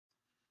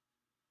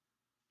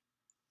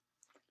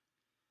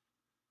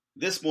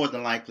This more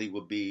than likely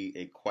will be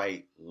a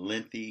quite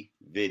lengthy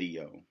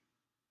video,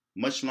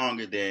 much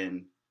longer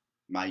than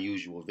my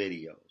usual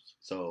videos.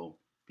 So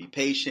be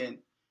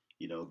patient,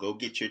 go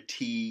get your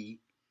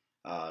tea,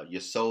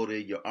 your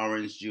soda, your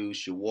orange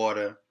juice, your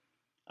water,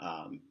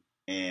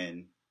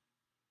 and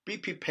be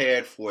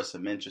prepared for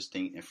some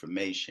interesting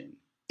information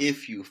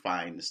if you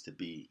find this to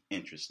be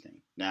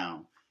interesting.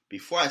 Now,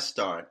 before I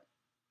start,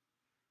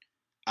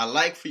 I'd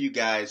like for you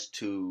guys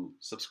to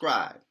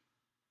subscribe.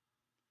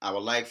 I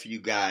would like for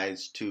you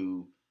guys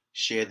to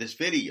share this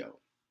video.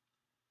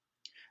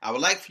 I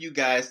would like for you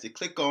guys to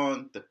click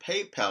on the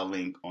PayPal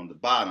link on the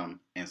bottom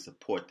and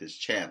support this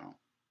channel.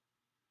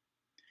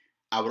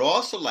 I would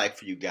also like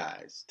for you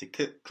guys to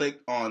click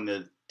on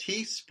the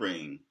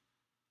Teespring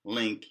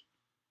link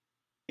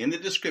in the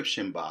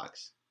description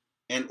box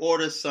and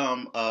order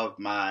some of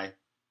my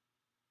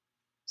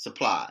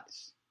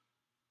supplies.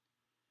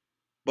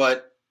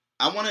 But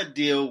I want to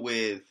deal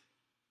with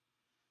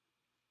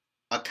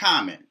a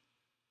comment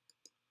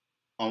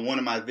on one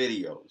of my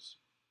videos.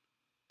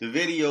 The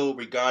video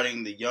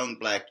regarding the young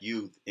black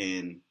youth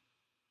in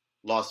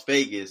Las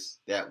Vegas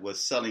that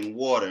was selling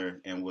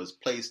water and was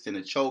placed in a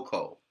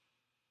chokehold.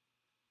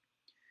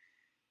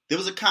 There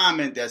was a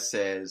comment that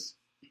says,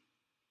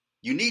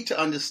 "You need to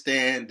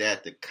understand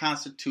that the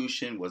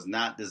Constitution was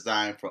not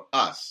designed for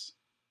us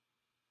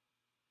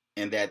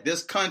and that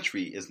this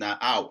country is not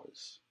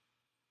ours."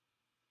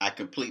 I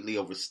completely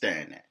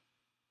understand that.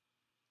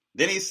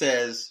 Then he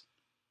says,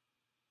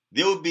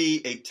 "There will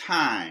be a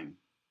time,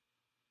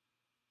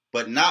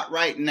 but not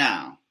right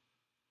now."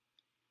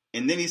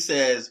 And then he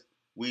says,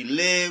 "We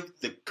live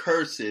the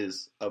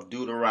curses of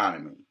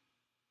Deuteronomy."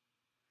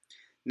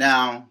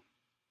 Now,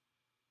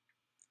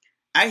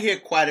 I hear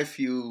quite a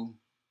few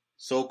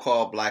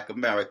so-called black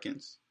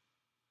Americans.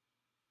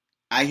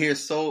 I hear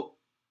so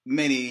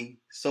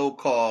many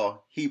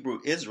so-called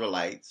Hebrew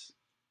Israelites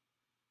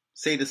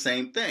say the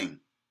same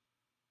thing.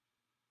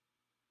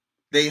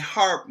 They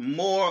harp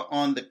more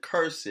on the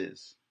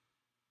curses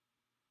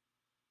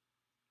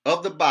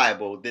of the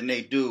Bible than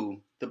they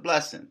do the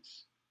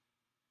blessings.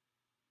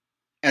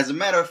 As a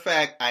matter of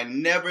fact, I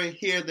never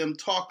hear them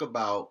talk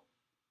about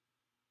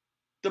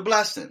the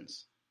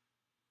blessings.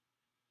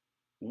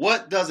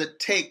 What does it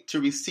take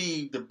to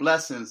receive the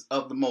blessings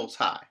of the Most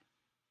High?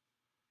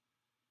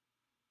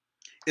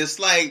 It's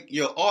like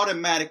you're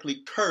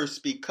automatically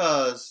cursed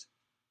because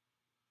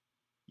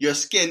your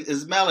skin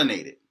is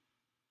melanated,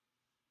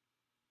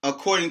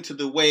 according to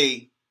the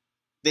way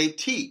they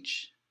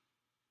teach.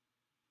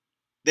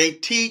 They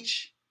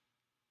teach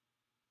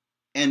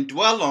and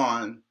dwell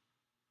on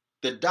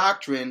the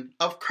doctrine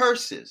of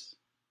curses.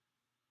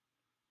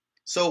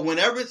 So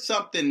whenever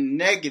something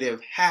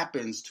negative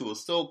happens to a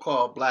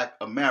so-called black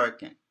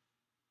American,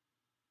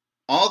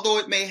 although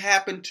it may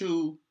happen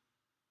to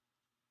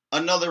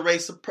another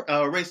race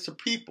of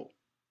people,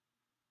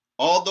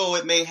 although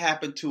it may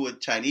happen to a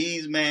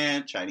Chinese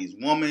man, Chinese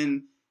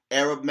woman,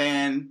 Arab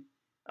man,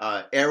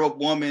 Arab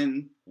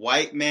woman,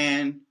 white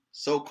man,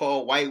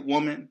 so-called white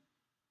woman,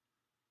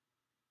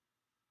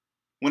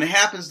 when it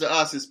happens to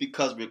us, it's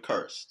because we're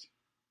cursed.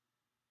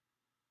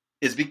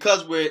 It's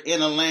because we're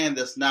in a land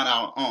that's not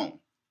our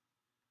own.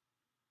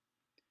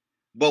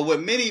 But what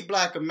many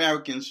black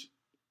Americans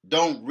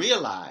don't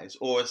realize,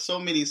 or so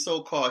many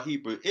so-called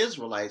Hebrew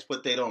Israelites,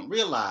 what they don't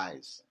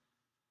realize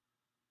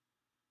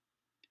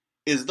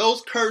is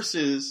those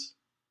curses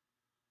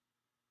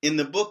in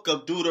the book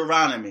of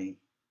Deuteronomy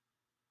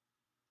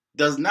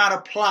does not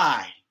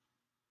apply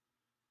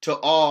to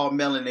all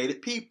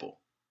melanated people.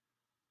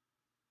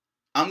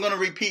 I'm going to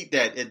repeat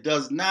that. It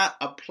does not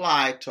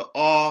apply to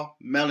all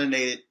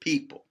melanated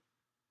people.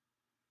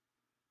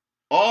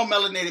 All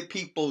melanated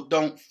people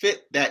don't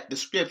fit that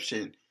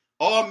description.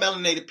 All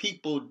melanated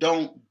people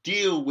don't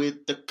deal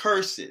with the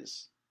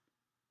curses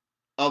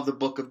of the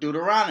book of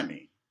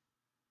Deuteronomy.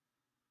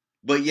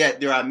 But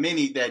yet there are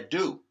many that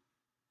do.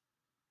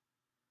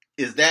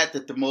 Is that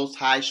the Most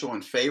High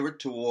showing favor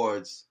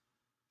towards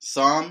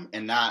some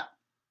and not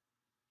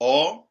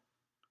all?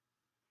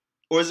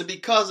 Or is it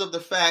because of the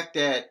fact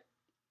that,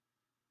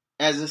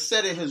 as it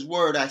said in his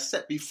word, I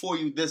set before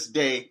you this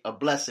day a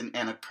blessing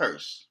and a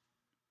curse?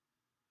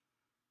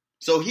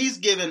 So he's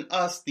given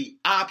us the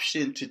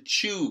option to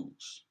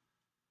choose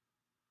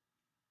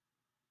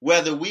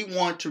whether we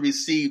want to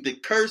receive the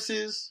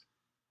curses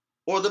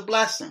or the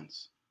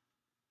blessings.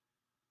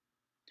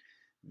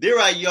 There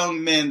are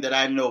young men that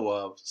I know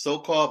of,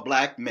 so-called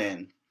black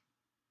men,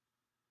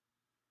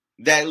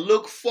 that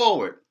look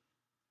forward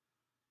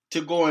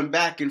to going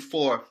back and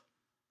forth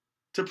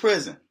to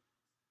prison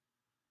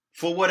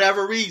for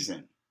whatever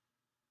reason.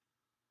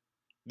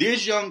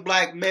 There's young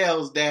black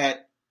males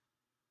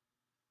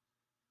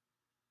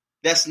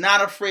that's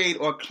not afraid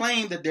or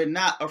claim that they're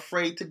not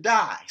afraid to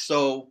die.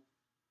 So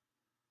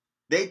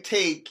they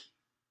take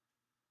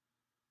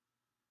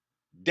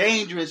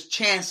dangerous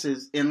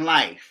chances in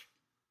life.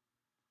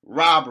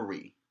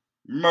 Robbery,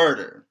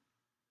 murder,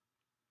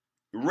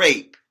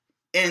 rape,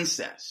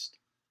 incest.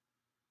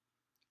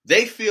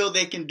 They feel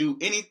they can do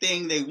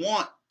anything they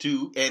want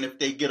to, and if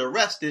they get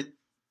arrested,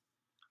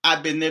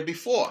 I've been there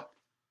before.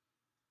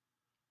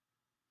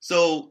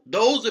 So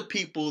those are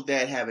people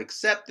that have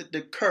accepted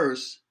the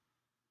curse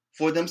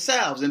for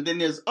themselves. And then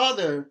there's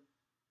other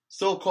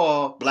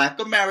so-called Black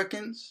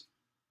Americans.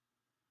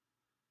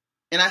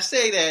 And I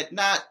say that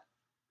not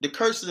the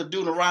curses of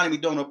Deuteronomy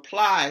don't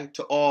apply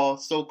to all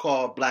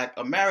so-called Black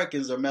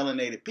Americans or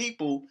melanated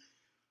people,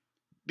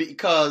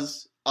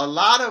 because a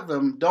lot of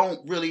them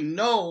don't really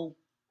know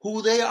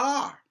who they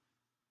are.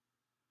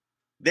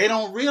 They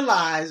don't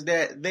realize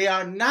that they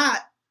are not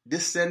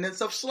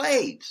descendants of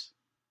slaves.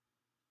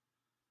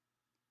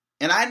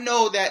 And I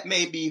know that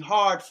may be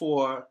hard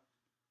for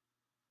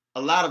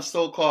a lot of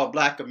so-called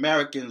Black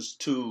Americans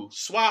to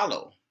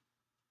swallow,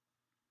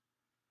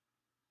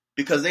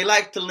 because they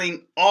like to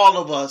link all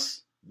of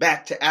us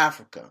back to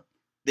Africa.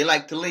 They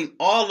like to link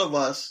all of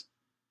us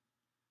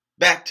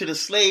back to the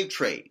slave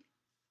trade.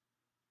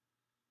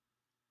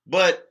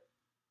 But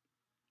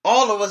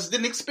all of us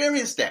didn't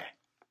experience that.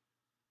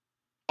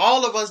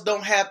 All of us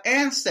don't have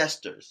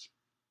ancestors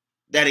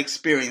that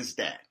experienced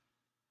that.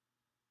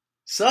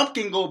 Some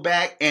can go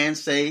back and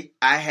say,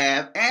 I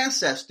have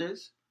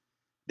ancestors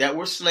that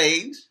were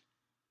slaves,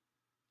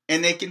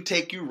 and they can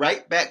take you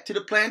right back to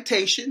the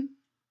plantation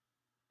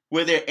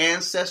where their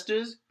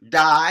ancestors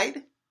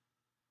died.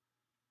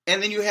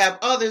 And then you have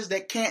others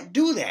that can't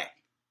do that.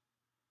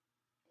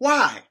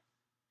 Why?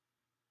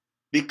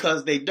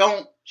 Because they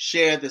don't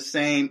share the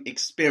same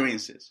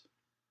experiences.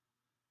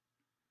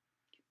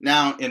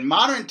 Now, in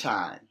modern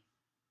time,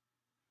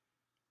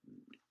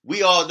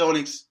 we all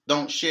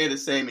don't share the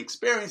same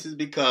experiences,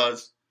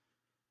 because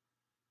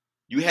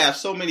you have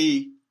so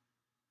many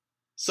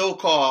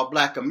so-called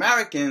Black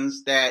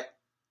Americans that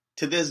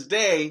to this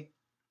day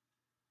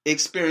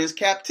experience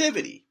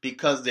captivity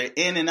because they're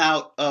in and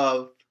out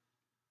of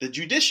the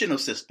judicial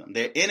system.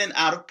 They're in and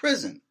out of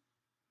prison,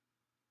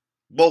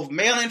 both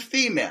male and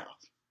female.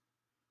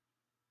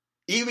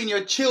 Even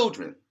your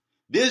children.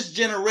 There's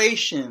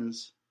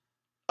generations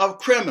of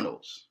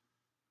criminals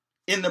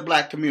in the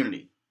Black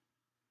community.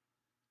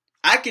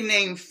 I can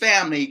name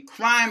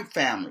crime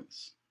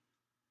families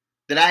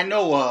that I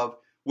know of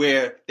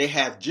where they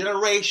have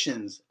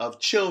generations of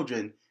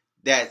children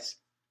that's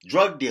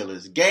drug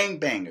dealers,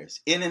 gangbangers,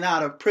 in and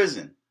out of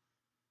prison,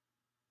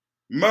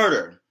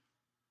 murder,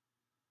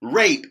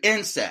 rape,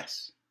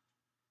 incest,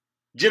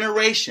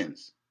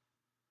 generations.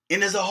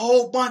 And there's a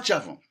whole bunch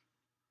of them.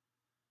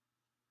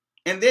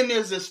 And then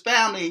there's this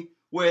family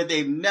where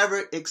they've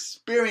never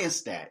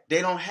experienced that.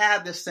 They don't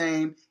have the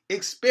same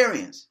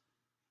experience.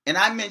 And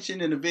I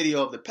mentioned in a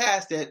video of the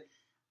past that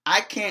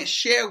I can't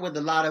share with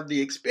a lot of the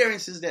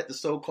experiences that the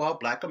so-called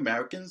Black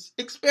Americans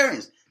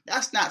experience.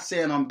 That's not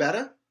saying I'm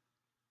better.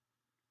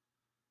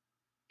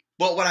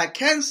 But what I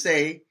can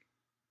say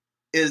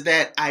is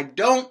that I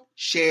don't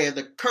share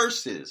the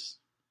curses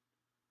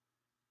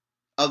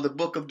of the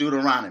book of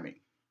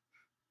Deuteronomy.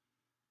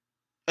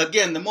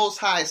 Again, the Most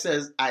High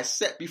says, I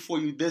set before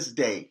you this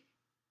day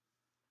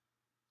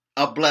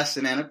a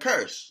blessing and a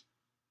curse.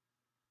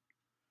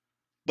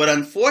 But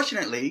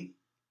unfortunately,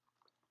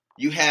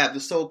 you have the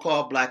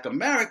so-called Black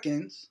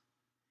Americans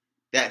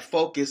that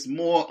focus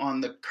more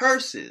on the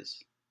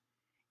curses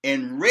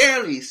and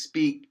rarely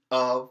speak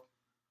of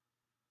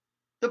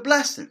the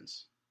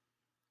blessings.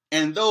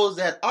 And those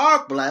that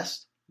are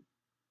blessed,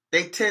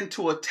 they tend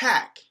to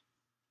attack.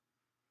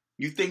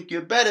 You think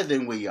you're better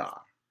than we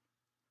are.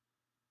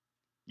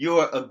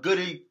 You're a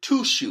goody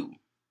two-shoe.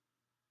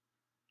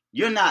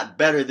 You're not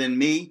better than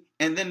me.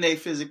 And then they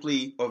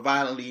physically or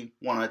violently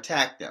want to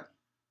attack them.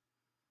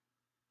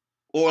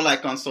 Or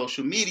like on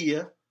social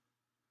media,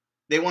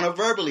 they want to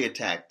verbally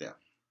attack them.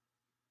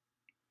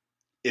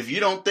 If you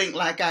don't think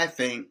like I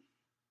think,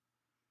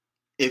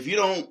 if you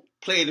don't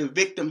play the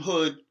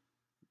victimhood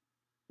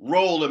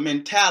role or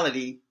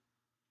mentality,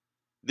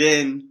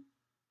 then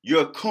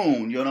you're a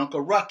coon, you're an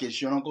Uncle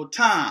Ruckus, you're an Uncle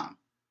Tom,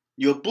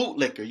 you're a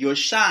bootlicker, you're a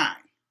shine.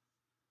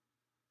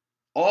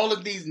 All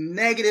of these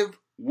negative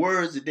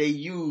words that they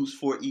use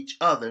for each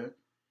other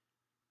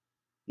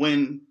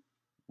when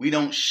we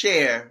don't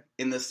share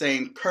in the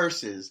same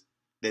curses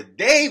that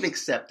they've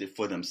accepted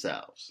for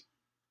themselves.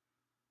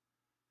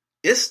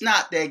 It's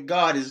not that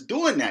God is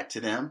doing that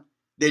to them.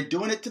 They're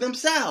doing it to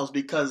themselves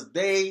because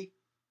they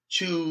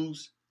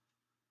choose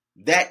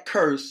that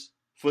curse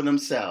for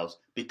themselves.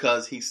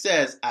 Because he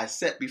says, I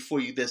set before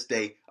you this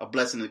day a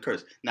blessing and a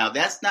curse. Now,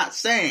 that's not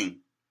saying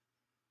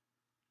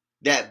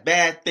that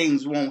bad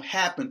things won't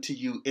happen to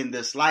you in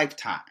this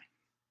lifetime.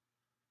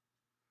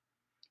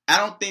 I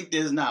don't think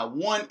there's not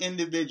one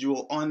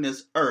individual on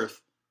this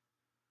earth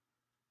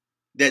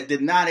that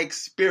did not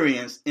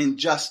experience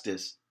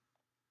injustice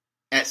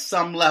at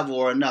some level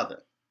or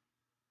another.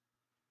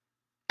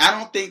 I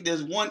don't think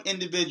there's one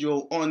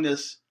individual on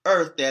this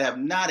earth that have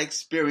not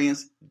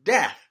experienced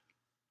death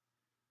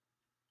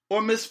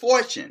or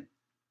misfortune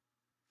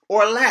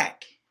or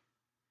lack.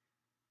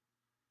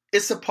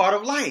 It's a part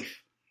of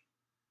life.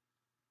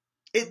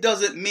 It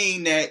doesn't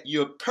mean that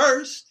you're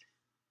cursed.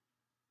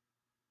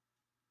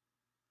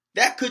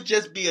 That could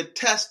just be a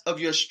test of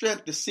your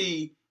strength to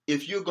see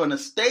if you're going to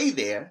stay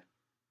there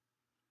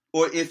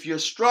or if you're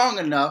strong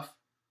enough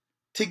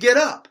to get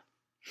up.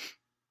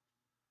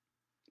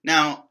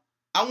 Now,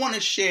 I want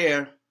to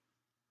share,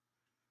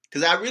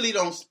 because I really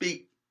don't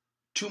speak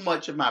too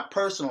much of my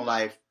personal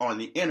life on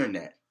the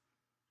internet.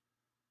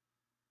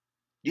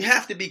 You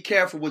have to be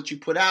careful what you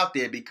put out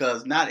there,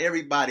 because not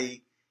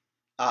everybody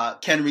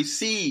can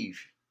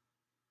receive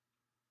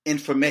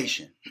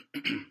information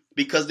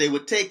because they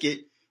would take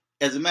it.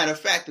 As a matter of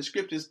fact, the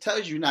scriptures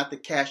tells you not to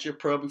cast your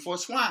pearl before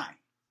swine,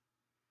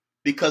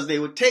 because they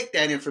would take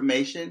that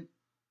information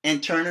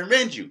and turn and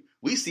rend you.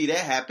 We see that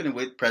happening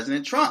with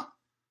President Trump.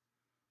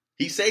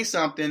 He say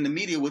something, the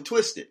media would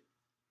twist it,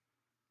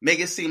 make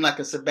it seem like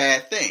it's a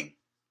bad thing,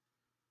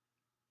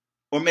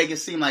 or make it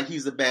seem like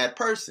he's a bad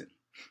person.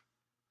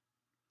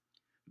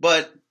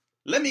 But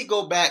let me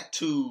go back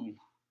to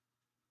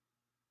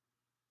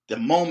the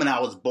moment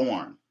I was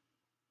born.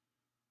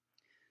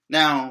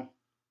 Now,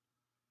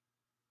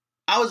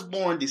 I was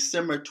born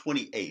December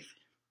 28th.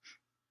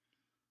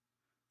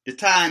 The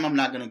time I'm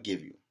not going to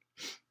give you.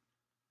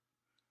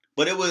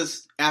 But it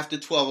was after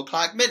 12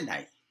 o'clock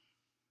midnight.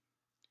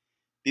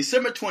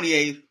 December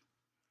 28th,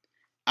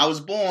 I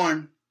was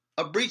born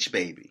a breech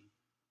baby.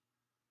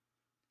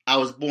 I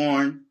was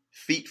born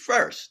feet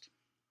first.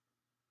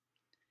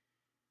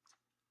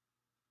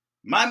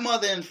 My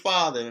mother and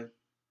father,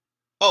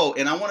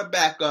 and I want to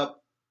back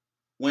up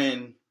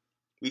when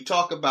we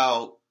talk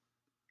about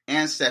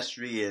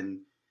ancestry and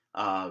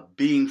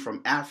being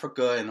from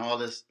Africa and all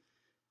this.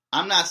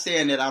 I'm not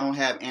saying that I don't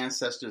have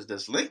ancestors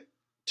that's linked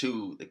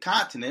to the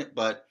continent,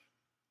 but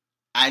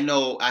I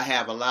know I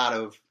have a lot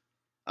of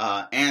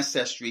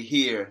ancestry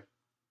here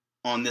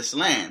on this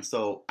land.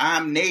 So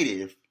I'm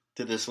native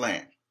to this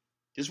land.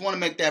 Just want to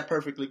make that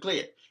perfectly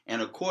clear.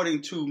 And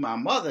according to my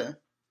mother,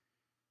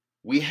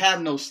 we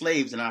have no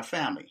slaves in our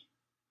family.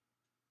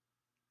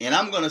 And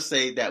I'm going to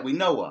say that we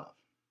know of.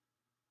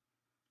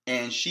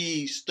 And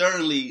she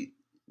sternly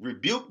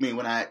rebuked me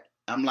when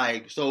I'm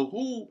like, so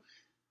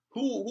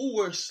who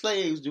were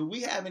slaves? Do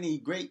we have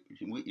any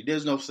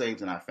there's no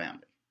slaves in our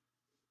family.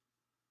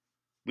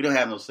 We don't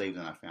have no slaves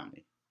in our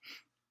family.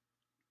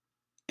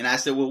 And I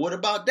said, well, what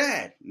about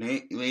Dad? There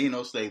ain't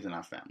no slaves in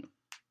our family.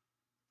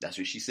 That's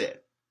what she said.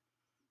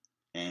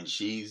 And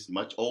she's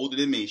much older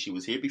than me. She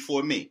was here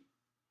before me.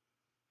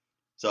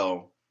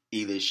 So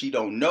either she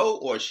don't know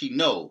or she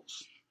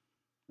knows.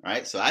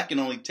 Right? So I can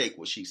only take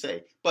what she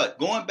say. But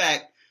going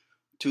back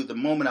to the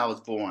moment I was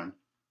born,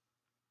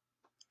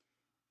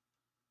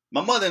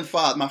 my mother and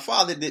father, my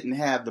father didn't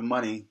have the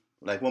money.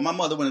 Like when my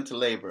mother went into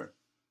labor,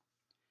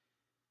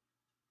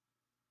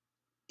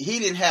 he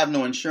didn't have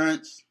no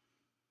insurance.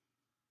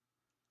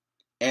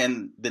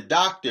 And the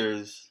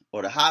doctors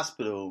or the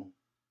hospital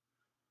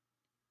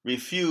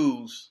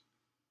refused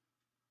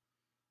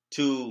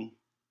to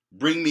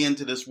bring me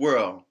into this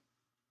world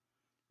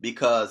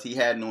because he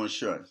had no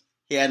insurance.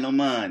 He had no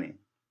money.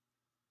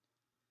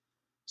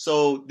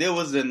 So there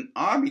was an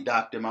army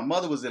doctor. My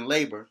mother was in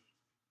labor.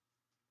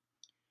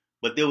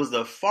 But there was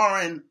a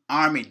foreign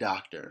army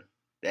doctor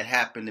that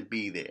happened to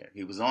be there.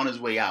 He was on his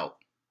way out.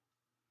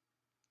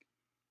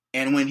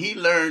 And when he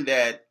learned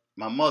that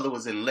my mother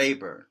was in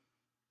labor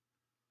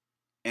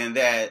and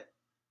that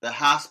the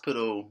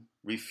hospital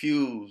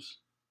refused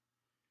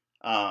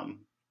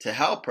to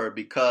help her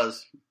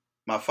because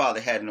my father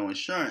had no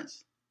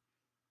insurance,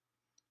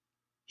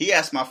 he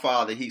asked my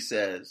father, he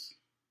says,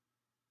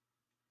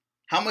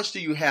 how much do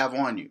you have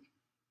on you?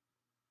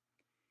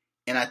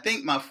 And I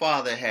think my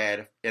father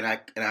had,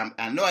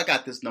 I know I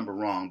got this number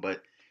wrong,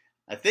 but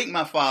I think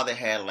my father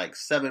had like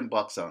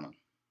 $7 on him.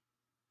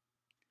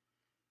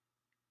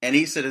 And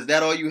he said, is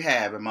that all you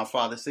have? And my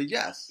father said,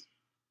 yes.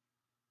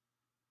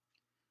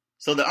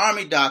 So the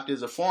army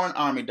doctors, a foreign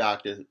army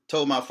doctor,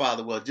 told my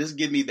father, well, just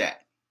give me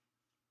that.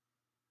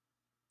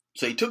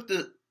 So he took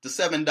the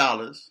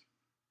 $7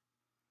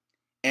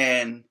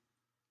 and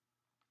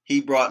he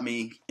brought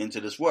me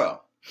into this world.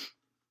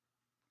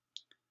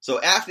 So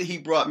after he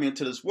brought me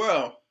into this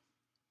world,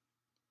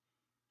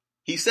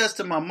 he says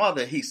to my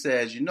mother, he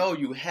says, you know,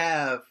 you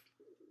have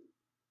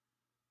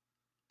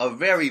a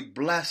very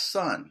blessed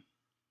son.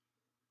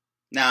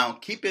 Now,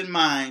 keep in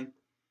mind,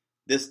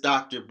 this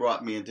doctor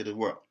brought me into the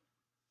world.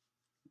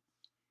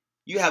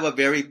 You have a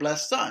very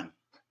blessed son.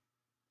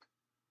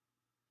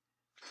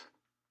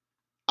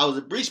 I was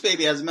a breech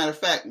baby. As a matter of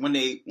fact, when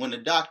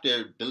the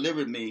doctor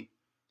delivered me,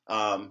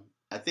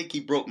 I think he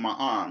broke my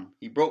arm.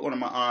 He broke one of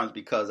my arms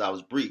because I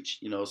was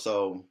breeched,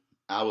 so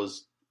I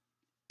was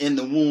in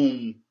the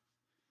womb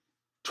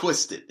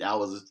twisted. I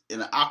was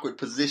in an awkward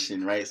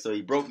position, right? So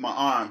he broke my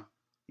arm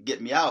to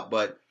get me out.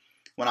 But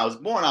when I was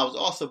born, I was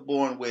also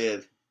born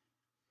with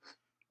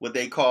what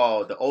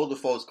the older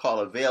folks call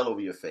a veil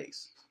over your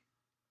face.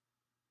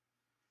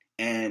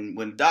 And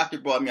when the doctor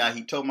brought me out,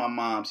 he told my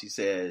mom, he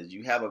says,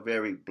 you have a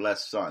very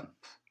blessed son.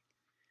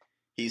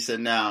 He said,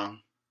 now,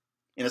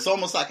 and it's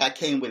almost like I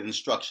came with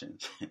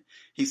instructions.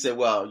 He said,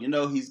 well,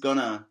 he's going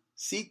to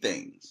see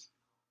things.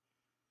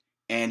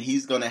 And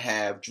he's going to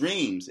have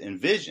dreams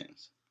and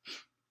visions.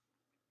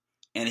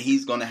 and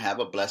he's going to have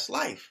a blessed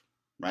life,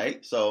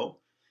 right? So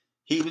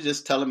he was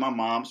just telling my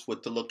moms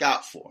what to look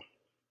out for.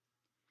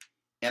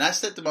 And I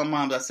said to my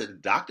mom, I said, the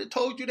doctor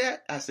told you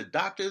that? I said,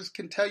 doctors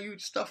can tell you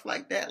stuff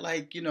like that,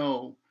 like,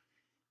 your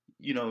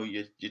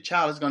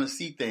child is going to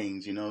see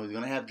things, he's going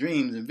to have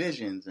dreams and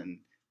visions, and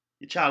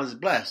your child is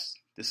blessed.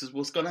 This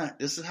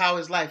is how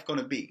his life going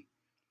to be.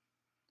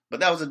 But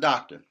that was a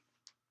doctor.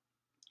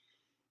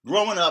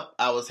 Growing up,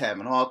 I was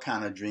having all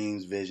kind of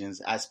dreams,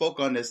 visions. I spoke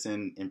on this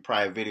in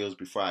prior videos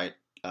before I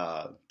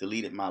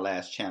deleted my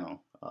last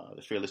channel,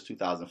 The Fearless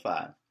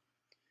 2005.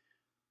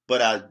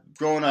 But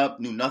growing up,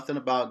 knew nothing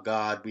about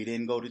God. We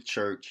didn't go to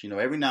church.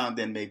 Every now and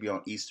then, maybe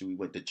on Easter, we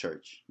went to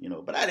church.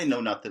 But I didn't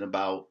know nothing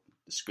about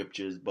the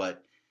scriptures.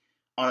 But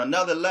on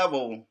another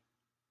level,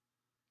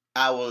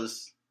 I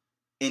was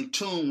in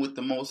tune with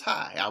the Most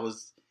High. I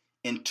was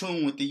in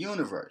tune with the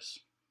universe.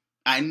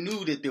 I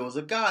knew that there was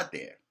a God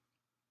there,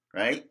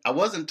 right? I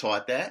wasn't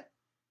taught that,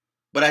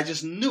 but I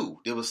just knew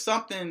there was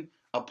something,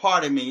 a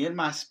part of me in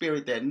my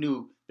spirit that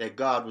knew that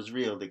God was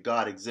real, that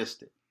God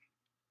existed.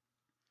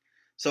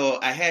 So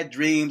I had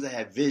dreams, I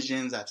had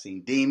visions, I've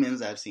seen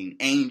demons, I've seen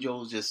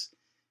angels, just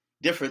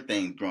different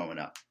things growing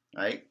up,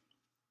 right?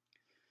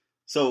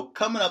 So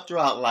coming up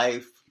throughout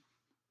life,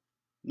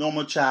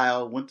 normal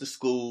child, went to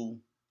school.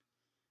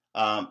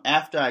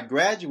 After I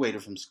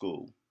graduated from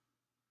school,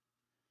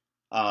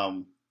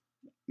 I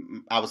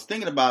was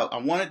thinking about, I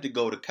wanted to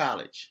go to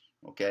college,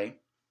 okay?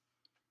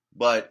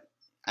 But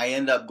I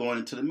ended up going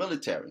into the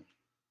military.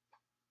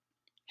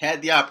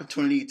 Had the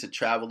opportunity to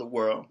travel the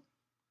world,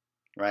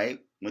 right?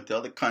 Went to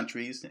other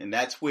countries, and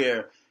that's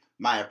where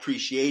my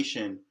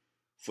appreciation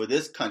for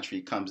this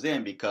country comes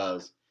in,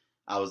 because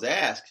I was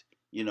asked,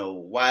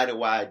 why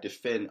do I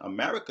defend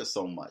America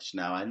so much?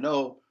 Now, I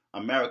know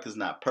America's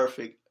not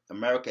perfect.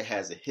 America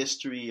has a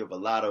history of a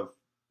lot of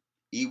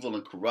evil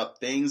and corrupt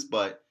things,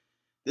 but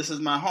this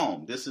is my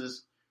home. This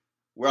is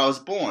where I was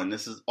born.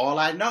 This is all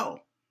I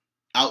know.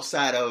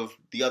 Outside of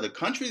the other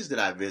countries that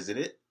I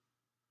visited,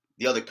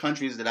 the other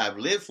countries that I've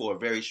lived for a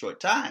very short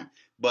time.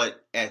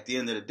 But at the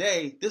end of the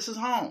day, this is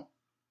home,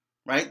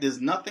 right? There's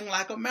nothing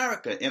like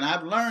America. And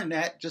I've learned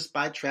that just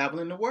by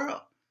traveling the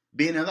world,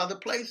 being in other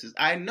places.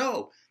 I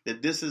know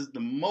that this is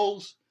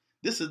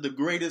the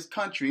greatest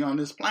country on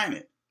this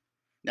planet.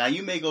 Now,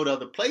 you may go to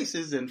other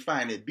places and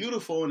find it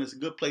beautiful and it's a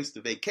good place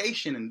to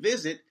vacation and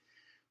visit.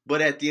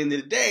 But at the end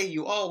of the day,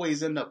 you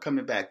always end up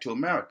coming back to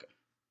America,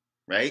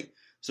 right?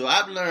 So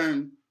I've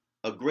learned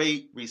a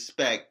great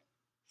respect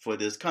for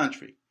this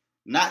country.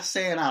 Not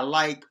saying I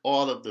like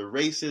all of the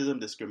racism,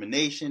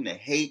 discrimination, the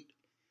hate,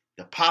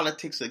 the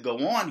politics that go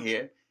on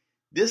here.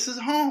 This is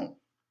home,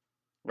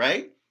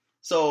 right?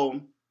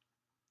 So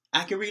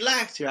I can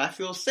relax here. I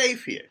feel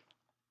safe here.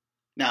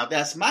 Now,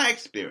 that's my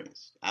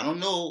experience. I don't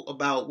know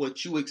about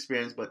what you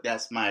experience, but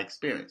that's my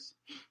experience.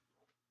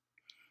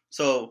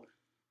 So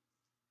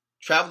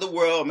travel the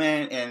world,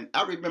 man, and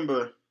I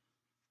remember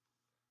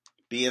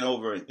being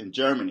over in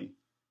Germany,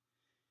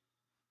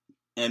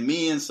 and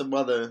me and some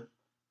other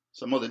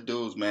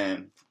dudes,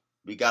 man,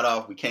 we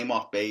came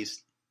off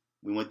base,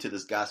 we went to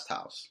this guest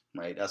house,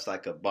 right? That's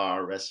like a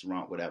bar,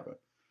 restaurant, whatever.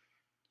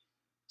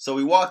 So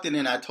we walked in,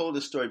 and I told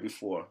this story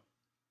before.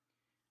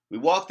 We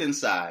walked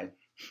inside,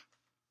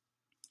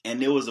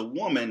 and there was a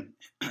woman,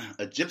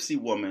 a gypsy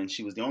woman.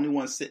 She was the only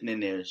one sitting in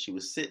there. She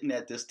was sitting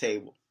at this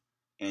table,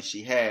 and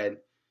she had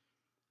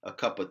a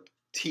cup of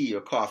tea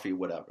or coffee or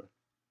whatever.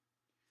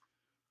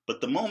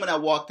 But the moment I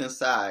walked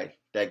inside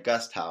that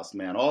guest house,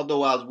 man,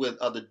 although I was with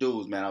other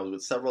dudes, man, I was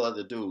with several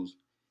other dudes,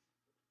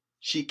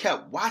 she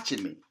kept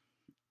watching me.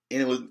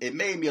 And it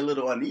made me a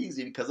little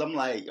uneasy, because I'm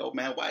like, yo,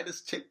 man, why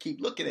does chick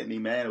keep looking at me,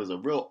 man? It was a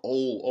real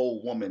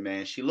old woman,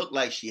 man. She looked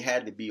like she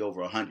had to be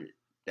over 100.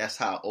 That's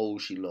how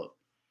old she looked.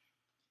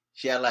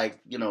 She had like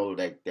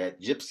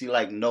that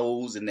gypsy-like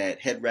nose and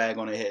that head rag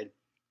on her head.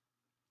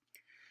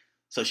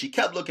 So she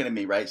kept looking at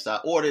me, right? So I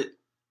ordered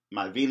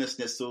my Venus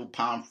Schnitzel,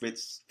 pommes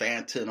frites,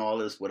 Fanta, and all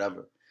this,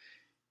 whatever.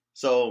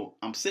 So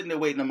I'm sitting there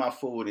waiting on my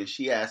food, and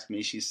she asked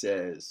me, she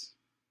says,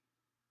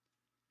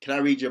 can I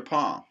read your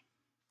palm?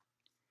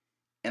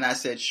 And I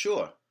said,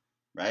 sure,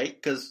 right?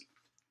 Because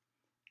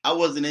I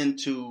wasn't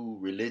into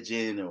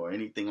religion or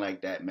anything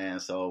like that,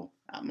 man. So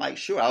I'm like,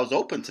 sure. I was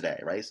open to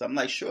that, right? So I'm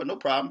like, sure, no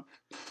problem.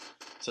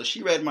 So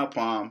she read my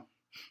palm,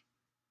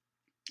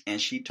 and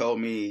she told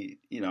me,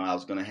 I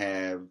was going to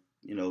have,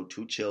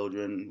 2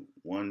 children,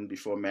 one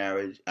before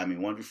marriage,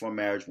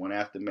 one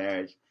after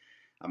marriage.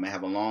 I'm going to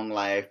have a long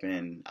life,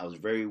 and I was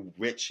very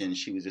rich, and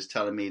she was just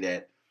telling me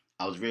that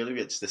I was really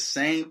rich. The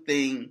same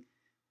thing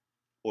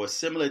or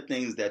similar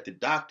things that the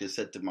doctor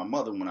said to my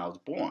mother when I was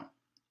born.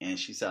 And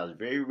she said I was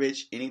very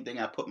rich. Anything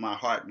I put my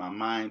heart, my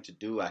mind to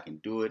do, I can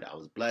do it. I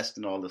was blessed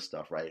and all this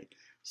stuff, right?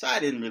 So I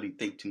didn't really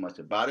think too much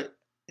about it.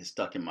 It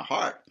stuck in my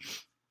heart.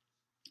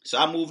 So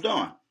I moved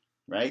on,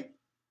 right?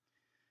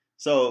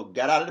 So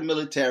got out of the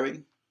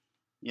military,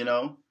 ended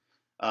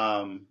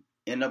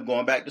up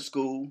going back to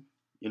school,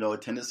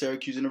 attended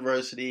Syracuse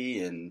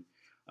University and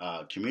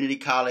community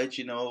college,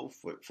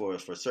 for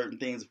certain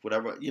things,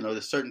 whatever,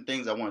 there's certain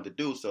things I wanted to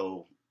do.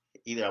 So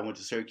either I went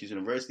to Syracuse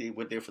University,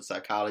 went there for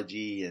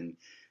psychology and,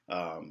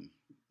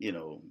 you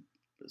know,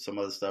 some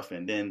other stuff.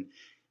 And then,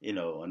 you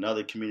know,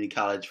 another community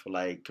college for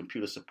like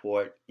computer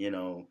support, you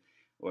know,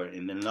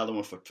 and then another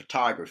one for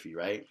photography,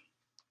 right?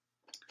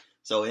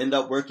 So end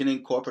up working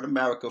in corporate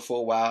America for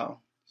a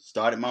while,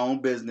 started my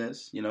own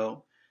business, you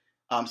know.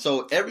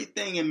 So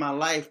everything in my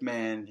life,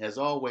 man, has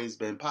always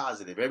been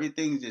positive.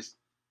 Everything just,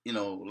 you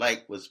know,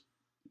 like was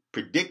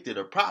predicted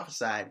or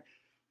prophesied.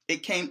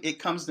 It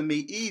comes to me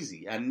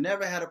easy. I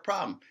never had a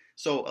problem.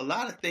 So a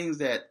lot of things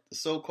that the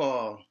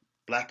so-called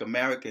Black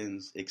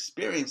Americans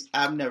experienced,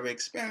 I've never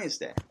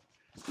experienced that.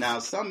 Now,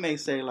 some may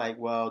say like,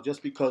 well,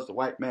 just because the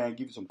white man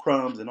gives you some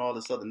crumbs and all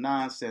this other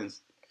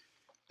nonsense,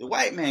 the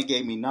white man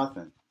gave me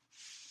nothing.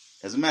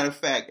 As a matter of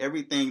fact,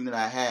 everything that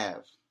I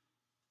have,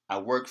 I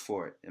worked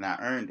for it and I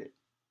earned it.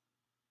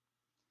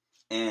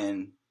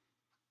 And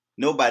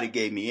nobody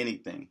gave me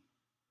anything.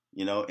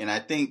 You know, and I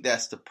think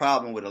that's the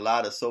problem with a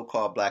lot of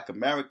so-called Black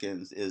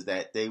Americans is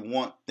that they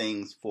want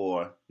things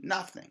for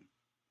nothing.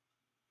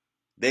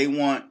 They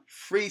want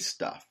free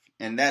stuff.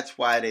 And that's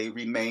why they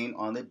remain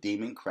on the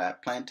demon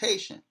crap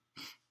plantation.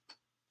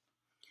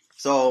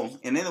 So,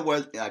 in other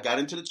words, I got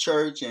into the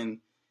church and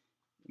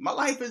my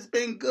life has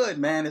been good,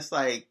 man. It's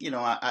like, you know,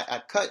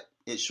 I cut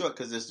it short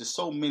because there's just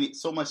so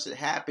much that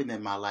happened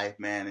in my life,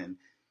 man. And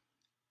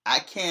I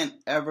can't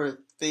ever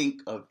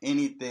think of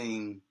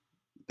anything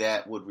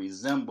that would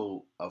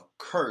resemble a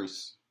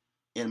curse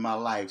in my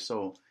life.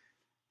 So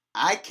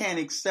I can't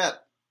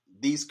accept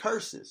these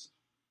curses,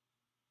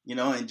 you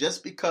know, and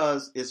just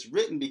because it's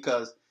written,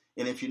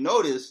 and if you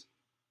notice,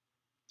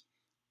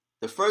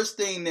 the first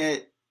thing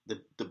that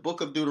the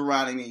book of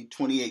Deuteronomy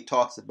 28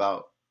 talks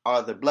about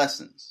are the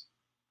blessings.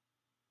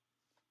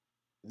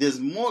 There's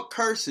more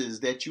curses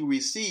that you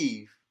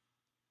receive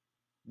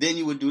than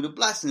you would do the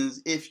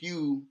blessings if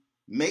you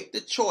make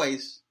the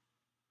choice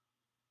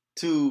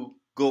to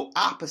go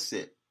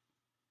opposite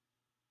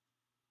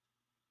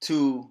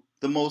to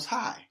the Most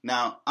High.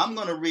 Now, I'm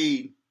going to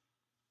read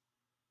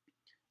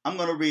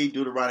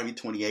Deuteronomy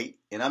 28,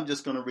 and I'm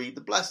just going to read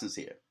the blessings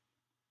here.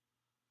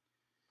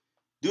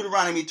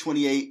 Deuteronomy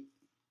 28,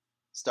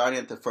 starting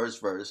at the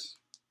first verse,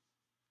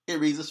 it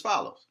reads as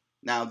follows.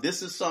 Now,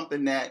 this is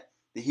something that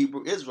the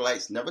Hebrew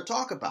Israelites never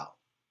talk about.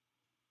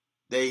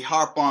 They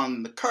harp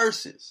on the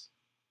curses.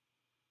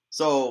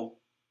 So,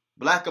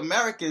 Black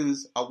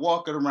Americans are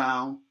walking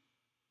around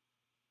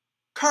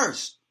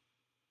cursed.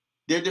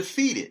 They're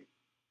defeated.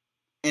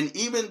 And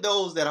even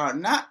those that are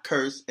not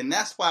cursed, and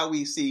that's why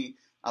we see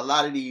a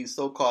lot of these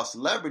so-called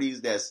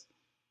celebrities that's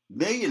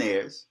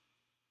millionaires,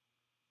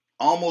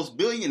 almost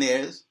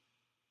billionaires,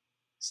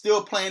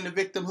 still playing the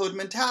victimhood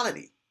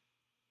mentality.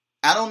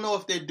 I don't know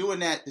if they're doing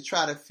that to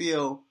try to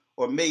feel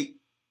or make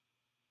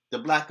the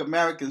Black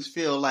Americans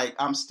feel like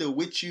I'm still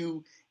with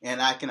you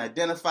and I can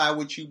identify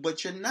with you,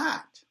 but you're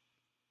not.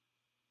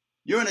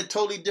 You're in a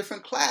totally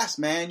different class,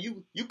 man.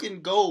 You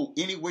can go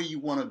anywhere you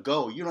want to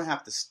go. You don't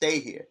have to stay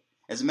here.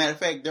 As a matter of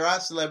fact, there are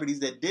celebrities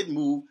that did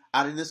move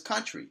out of this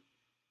country.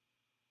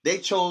 They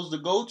chose to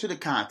go to the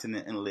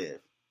continent and live.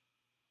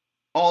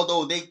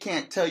 Although they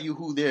can't tell you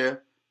who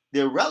their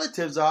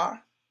relatives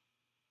are.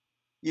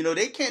 You know,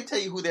 they can't tell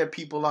you who their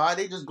people are.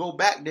 They just go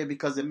back there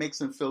because it makes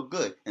them feel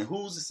good. And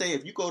who's to say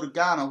if you go to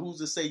Ghana, who's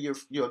to say you're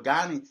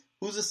Ghanaian?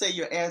 Who's to say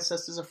your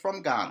ancestors are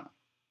from Ghana?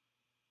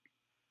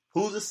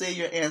 Who's to say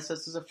your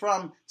ancestors are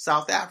from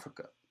South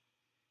Africa?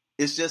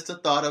 It's just the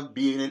thought of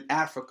being in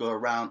Africa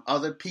around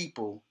other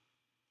people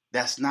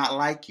that's not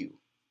like you.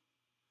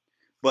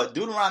 But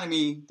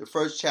Deuteronomy, the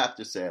first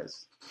chapter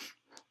says,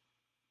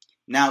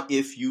 now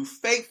if you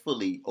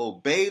faithfully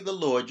obey the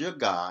Lord your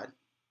God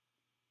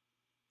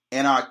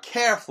and are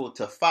careful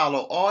to follow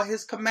all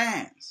his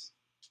commands,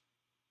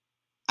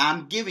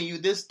 I'm giving you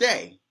this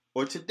day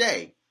or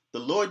today, the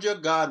Lord your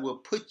God will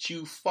put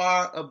you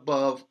far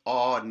above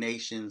all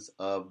nations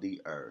of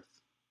the earth.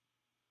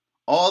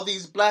 All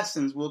these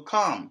blessings will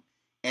come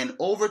and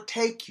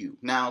overtake you.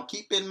 Now,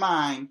 keep in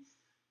mind,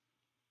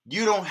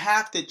 you don't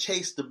have to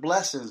chase the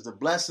blessings. The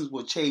blessings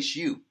will chase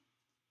you.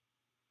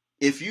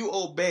 If you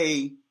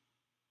obey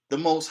the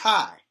Most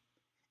High,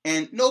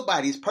 and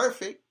nobody's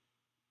perfect,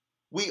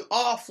 we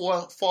all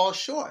fall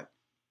short.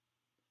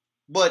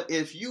 But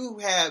if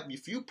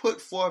you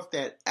put forth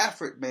that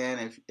effort,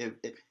 man,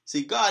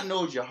 see, God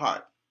knows your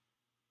heart.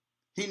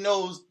 He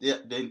knows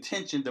the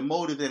intention, the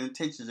motive and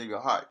intentions of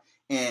your heart.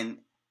 And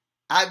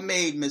I've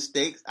made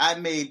mistakes.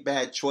 I've made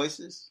bad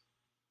choices.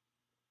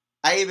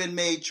 I even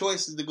made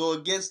choices to go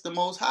against the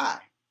Most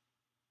High.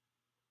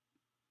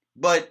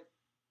 But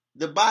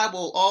the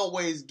Bible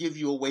always gives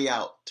you a way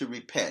out to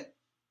repent.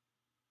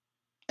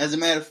 As a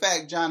matter of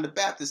fact, John the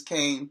Baptist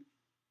came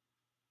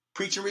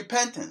preaching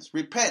repentance.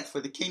 Repent, for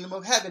the kingdom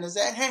of heaven is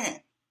at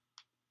hand.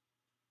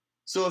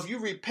 So if you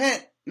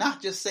repent,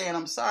 not just saying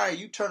I'm sorry,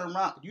 you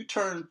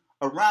turn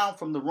around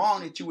from the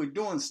wrong that you were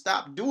doing,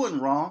 stop doing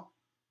wrong,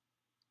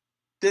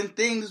 then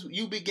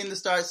you begin to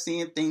start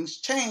seeing things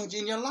change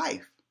in your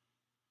life.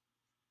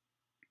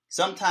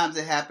 Sometimes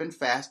it happens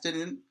faster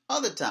than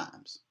other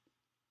times.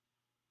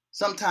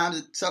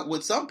 Sometimes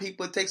with some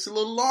people it takes a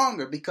little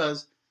longer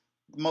because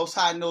the Most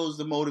High knows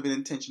the motive and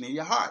intention in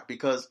your heart.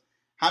 Because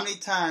how many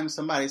times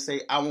somebody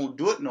say, I won't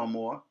do it no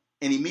more,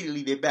 and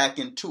immediately they're back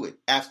into it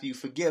after you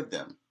forgive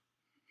them.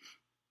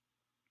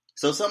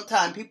 So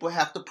sometimes people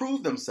have to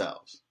prove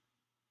themselves,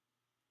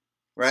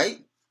 right?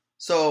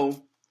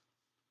 So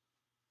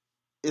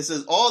it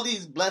says all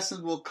these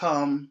blessings will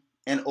come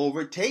and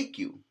overtake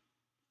you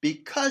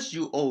because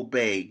you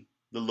obey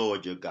the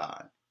Lord your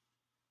God.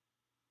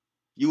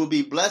 You will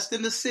be blessed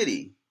in the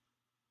city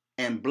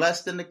and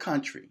blessed in the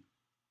country.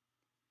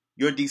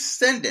 Your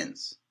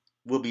descendants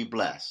will be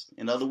blessed.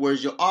 In other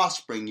words, your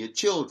offspring, your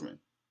children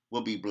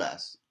will be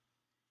blessed.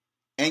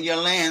 And your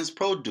land's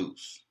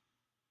produce.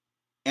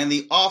 And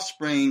the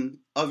offspring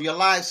of your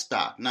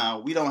livestock. Now,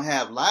 we don't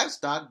have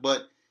livestock,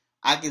 but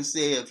I can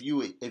say if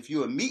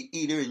you're a meat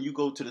eater and you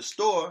go to the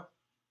store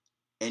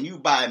and you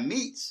buy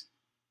meats,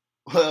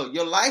 well,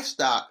 your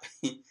livestock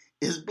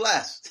is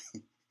blessed.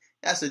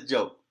 That's a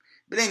joke.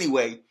 But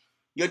anyway,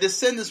 your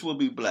descendants will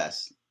be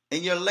blessed,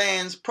 and your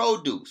land's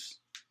produce,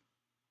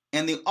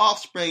 and the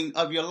offspring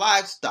of your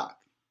livestock.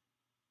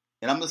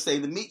 And I'm going to say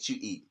the meat you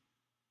eat.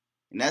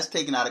 And that's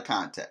taken out of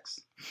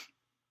context.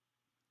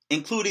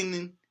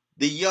 Including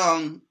the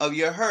young of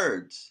your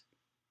herds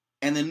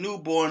and the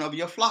newborn of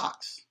your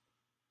flocks.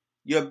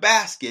 Your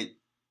basket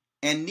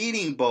and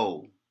kneading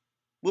bowl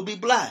will be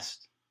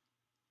blessed.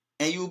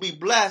 And you will be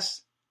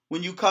blessed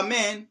when you come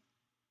in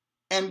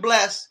and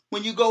blessed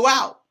when you go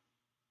out.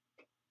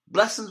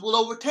 Blessings will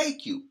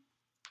overtake you.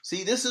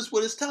 See, this is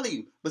what it's telling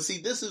you. But see,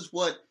 this is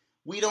what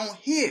we don't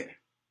hear.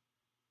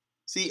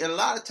 See, a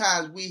lot of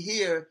times we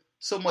hear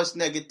so much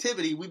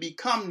negativity, we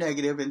become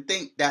negative and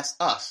think that's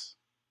us.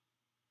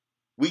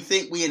 We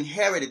think we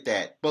inherited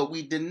that, but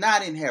we did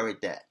not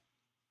inherit that.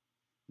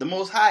 The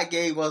Most High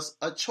gave us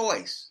a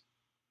choice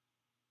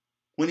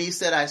when he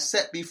said, I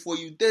set before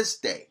you this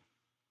day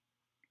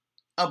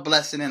a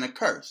blessing and a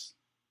curse.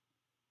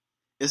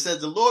 It says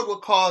the Lord will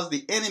cause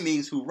the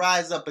enemies who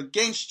rise up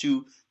against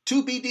you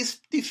to be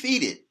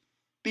defeated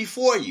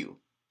before you.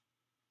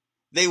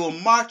 They will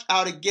march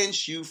out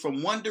against you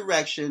from one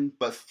direction,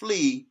 but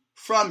flee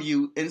from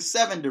you in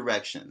 7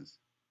 directions.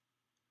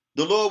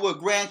 The Lord will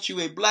grant you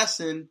a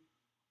blessing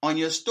on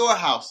your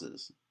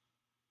storehouses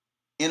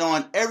and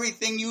on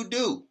everything you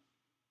do.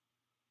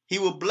 He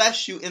will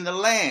bless you in the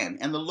land,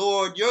 and the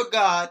Lord your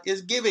God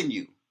is giving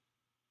you.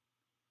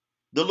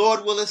 The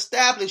Lord will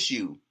establish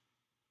you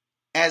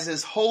as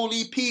his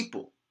holy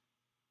people.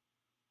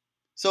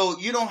 So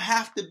you don't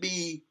have to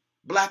be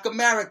Black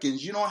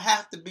Americans. You don't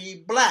have to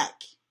be black.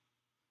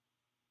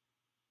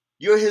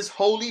 You're his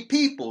holy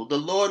people. The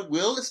Lord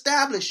will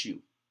establish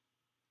you.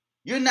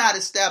 You're not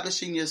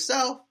establishing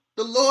yourself.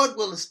 The Lord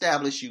will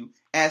establish you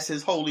as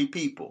his holy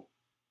people,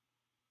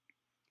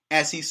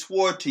 as he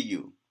swore to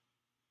you,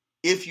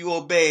 if you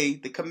obey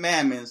the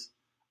commandments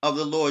of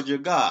the Lord your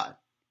God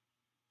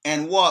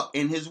and walk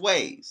in his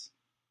ways.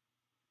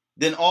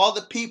 Then all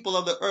the people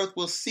of the earth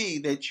will see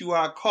that you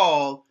are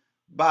called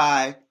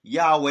by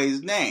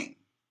Yahweh's name,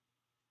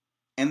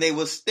 and they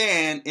will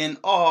stand in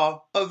awe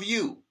of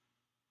you.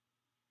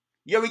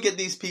 You ever get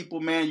these people,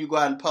 man, you go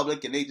out in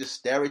public and they just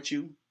stare at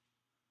you?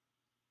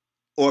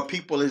 Or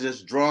people are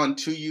just drawn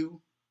to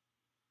you?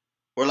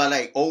 Or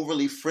like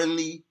overly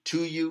friendly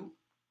to you?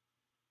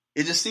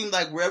 It just seems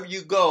like wherever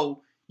you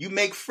go, you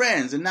make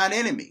friends and not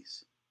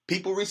enemies.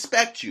 People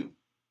respect you.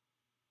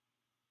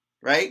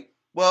 Right?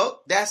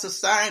 Well, that's a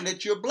sign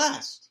that you're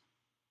blessed.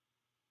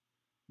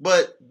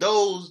 But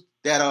those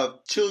that are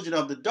children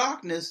of the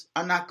darkness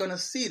are not going to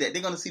see that.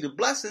 They're going to see the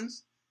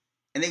blessings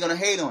and they're going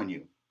to hate on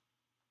you.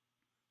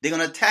 They're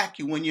going to attack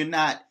you when you're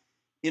not,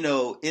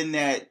 in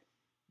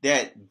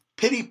that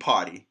pity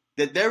party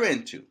that they're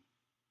into.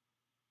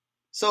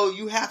 So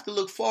you have to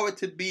look forward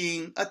to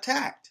being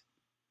attacked.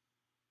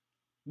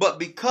 But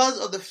because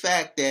of the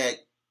fact that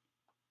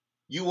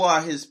you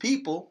are his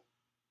people,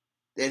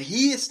 that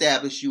he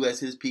established you as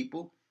his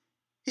people,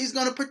 he's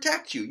going to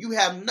protect you. You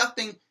have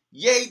nothing.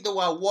 Yea, though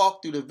I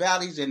walk through the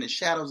valleys and the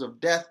shadows of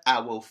death,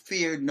 I will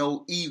fear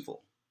no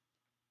evil.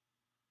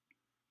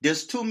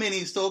 There's too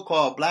many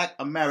so-called Black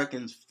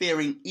Americans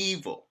fearing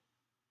evil.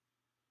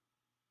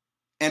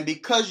 And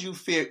because you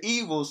fear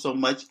evil so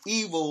much,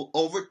 evil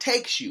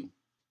overtakes you.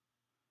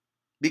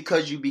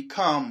 Because you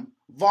become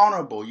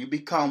vulnerable. You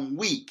become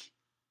weak.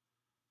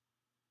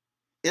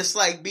 It's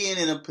like being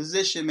in a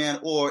position, man,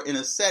 or in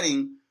a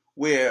setting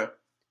where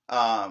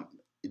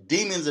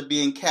demons are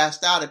being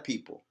cast out of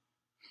people.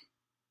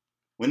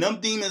 When them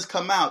demons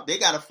come out, they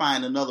got to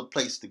find another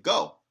place to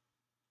go.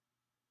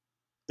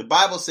 The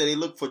Bible said they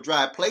look for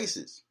dry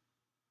places.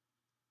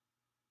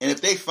 And if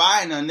they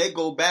find none, they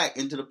go back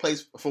into the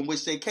place from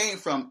which they came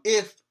from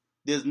if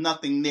there's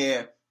nothing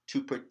there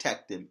to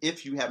protect them.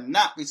 If you have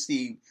not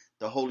received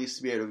the Holy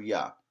Spirit of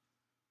Yah.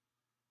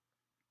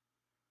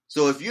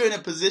 So if you're in a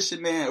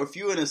position, man, or if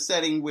you're in a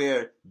setting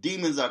where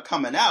demons are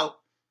coming out,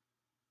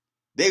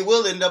 they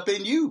will end up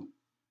in you.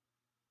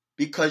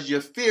 Because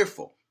you're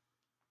fearful.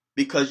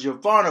 Because you're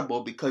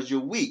vulnerable. Because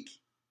you're weak.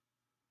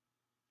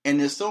 And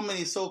there's so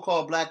many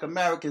so-called black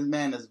Americans,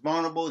 man, that's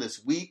vulnerable,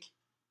 that's weak,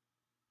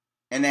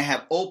 and they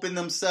have opened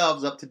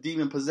themselves up to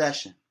demon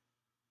possession.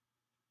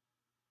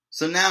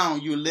 So now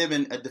you're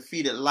living a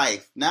defeated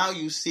life. Now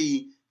you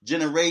see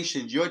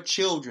generations, your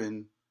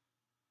children,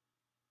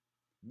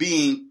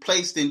 being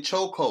placed in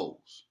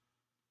chokeholds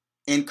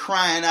and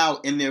crying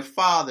out, and their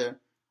father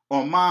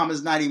or mom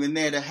is not even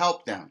there to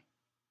help them.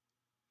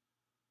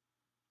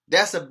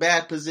 That's a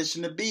bad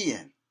position to be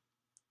in.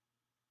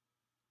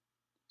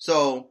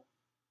 So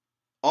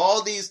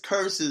all these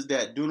curses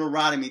that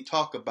Deuteronomy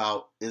talk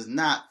about is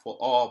not for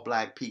all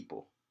black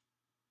people,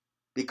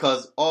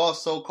 because all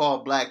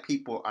so-called black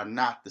people are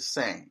not the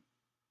same.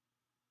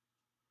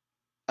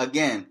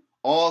 Again,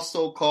 all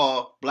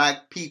so-called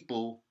black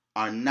people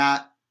are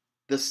not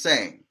the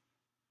same.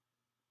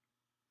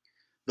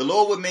 The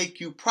Lord will make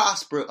you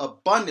prosper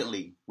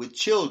abundantly with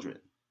children,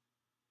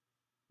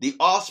 the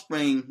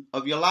offspring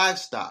of your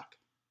livestock,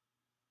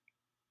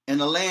 and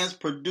the lands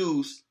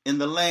produced in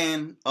the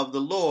land of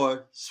the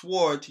Lord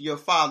swore to your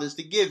fathers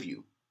to give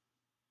you.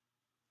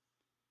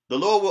 The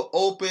Lord will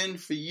open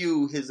for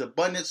you his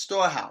abundant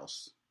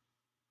storehouse,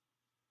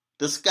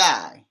 the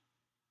sky.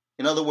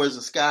 In other words,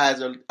 the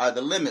skies are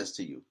the limits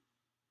to you.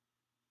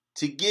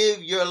 To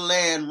give your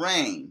land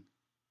rain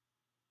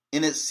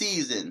in its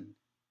season,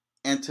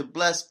 and to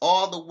bless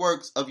all the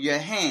works of your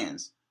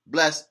hands.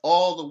 Bless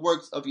all the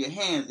works of your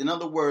hands. In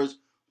other words,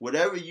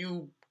 whatever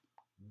you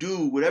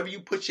do, whatever you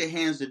put your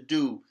hands to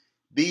do,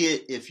 be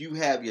it if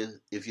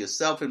you're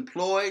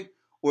self-employed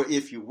or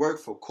if you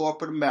work for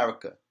corporate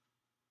America.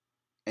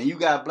 And you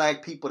got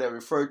black people that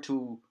refer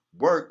to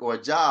work or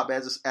a job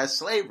as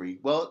slavery.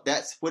 Well,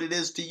 that's what it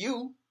is to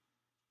you.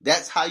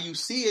 That's how you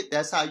see it.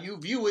 That's how you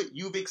view it.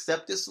 You've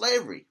accepted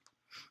slavery.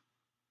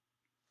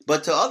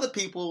 But to other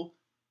people,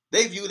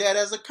 they view that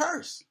as a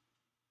curse,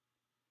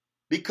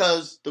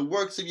 because the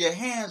works of your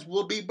hands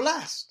will be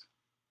blessed.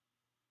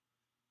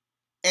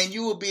 And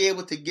you will be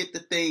able to get the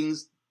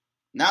things,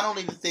 not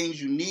only the things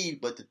you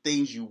need, but the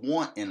things you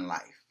want in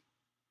life.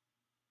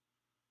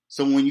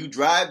 So when you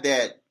drive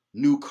that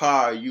new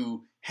car,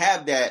 you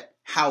have that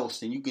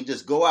house, and you can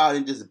just go out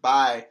and just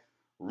buy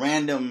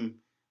random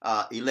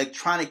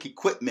electronic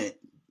equipment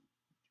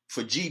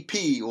for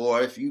GP,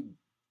 or if you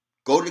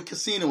go to the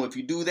casino, if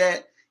you do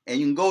that, and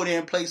you can go there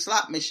and play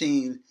slot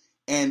machines,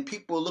 and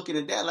people are looking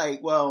at that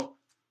like, well,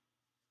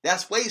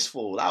 that's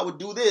wasteful. I would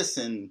do this.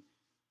 And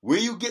where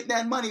you getting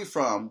that money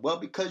from? Well,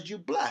 because you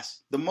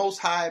blessed. The Most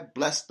High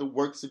blessed the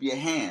works of your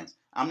hands.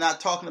 I'm not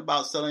talking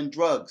about selling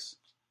drugs.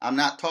 I'm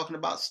not talking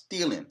about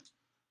stealing.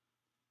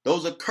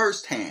 Those are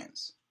cursed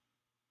hands.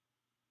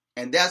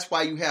 And that's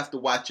why you have to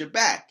watch your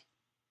back.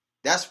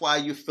 That's why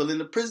you're filling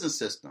the prison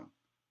system.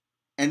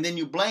 And then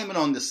you blame it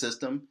on the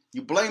system.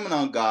 You blame it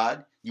on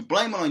God. You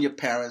blame it on your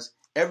parents.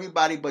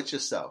 Everybody but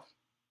yourself.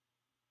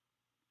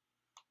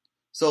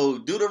 So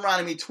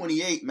Deuteronomy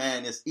 28,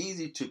 man, it's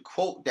easy to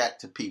quote that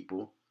to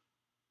people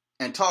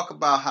and talk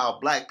about how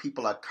black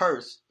people are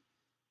cursed.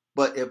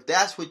 But if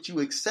that's what you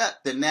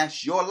accept, then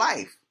that's your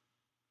life.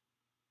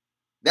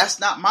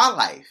 That's not my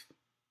life.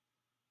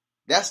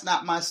 That's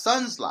not my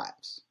son's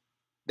lives.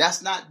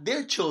 That's not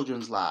their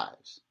children's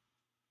lives.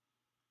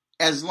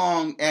 As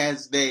long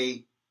as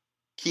they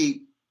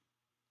keep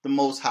the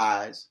Most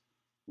High's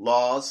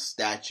laws,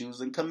 statutes,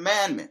 and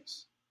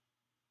commandments.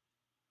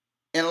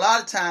 And a lot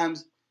of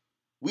times,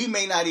 we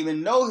may not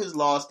even know his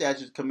law,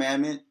 statutes,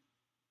 commandment,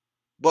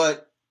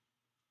 but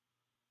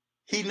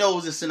he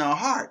knows it's in our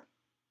heart.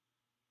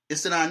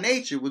 It's in our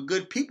nature. We're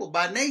good people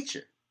by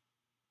nature.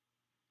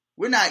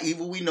 We're not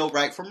evil. We know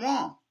right from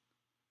wrong.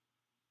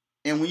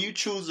 And when you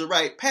choose the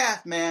right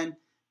path, man,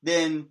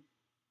 then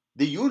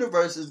the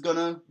universe is going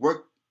to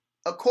work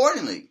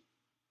accordingly.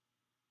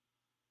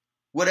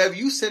 Whatever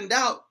you send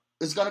out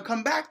is going to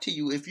come back to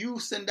you. If you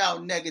send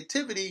out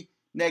negativity,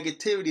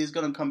 negativity is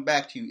going to come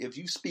back to you. If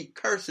you speak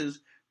curses,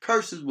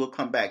 curses will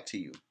come back to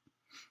you.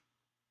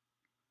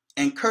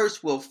 And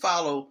curse will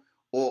follow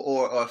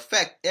or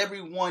affect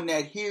everyone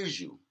that hears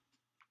you.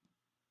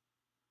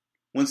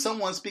 When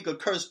someone speaks a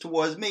curse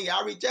towards me,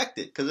 I reject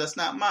it because that's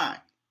not mine.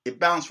 It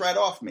bounced right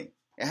off me.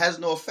 It has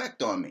no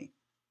effect on me.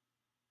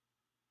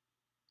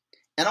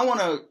 And I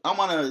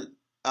want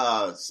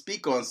to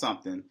speak on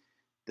something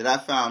that I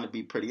found to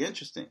be pretty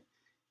interesting.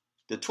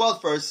 The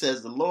 12th verse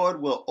says, the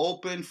Lord will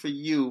open for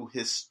you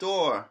his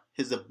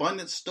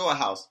abundant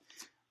storehouse.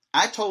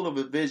 I told of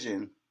a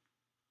vision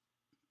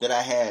that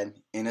I had,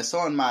 and it's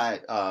on my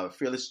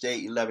Fearless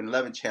J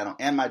 1111 channel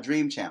and my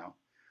Dream channel.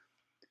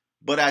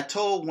 But I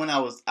told when I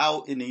was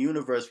out in the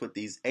universe with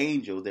these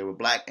angels, they were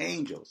black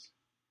angels.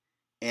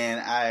 And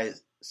I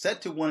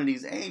said to one of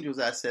these angels,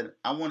 I said,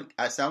 I want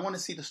to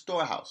see the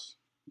storehouse,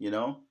 you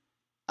know.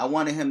 I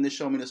wanted him to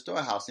show me the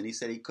storehouse, and he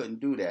said he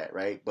couldn't do that,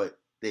 right? But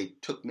they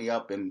took me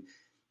up, and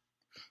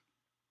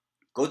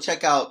go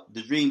check out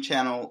the Dream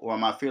channel or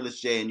my Fearless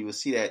J, and you will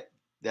see that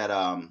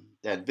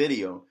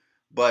video.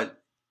 But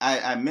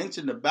I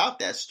mentioned about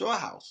that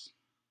storehouse.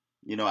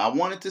 You know, I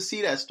wanted to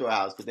see that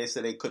storehouse because they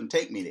said they couldn't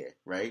take me there,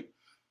 right?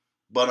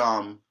 But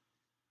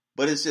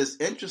it's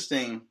just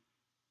interesting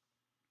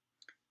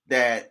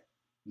that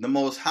the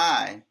Most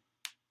High,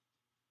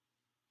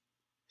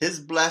 his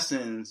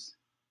blessings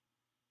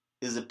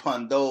is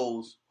upon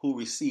those who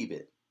receive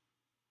it.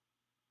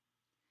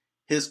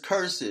 His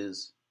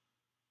curses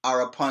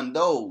are upon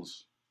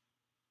those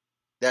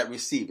that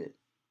receive it.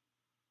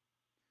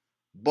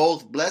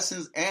 Both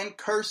blessings and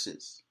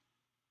curses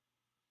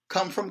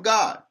come from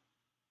God.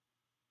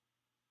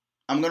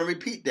 I'm going to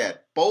repeat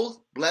that. Both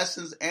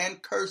blessings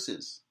and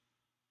curses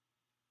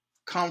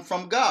come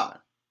from God.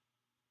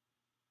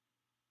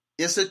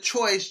 It's a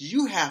choice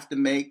you have to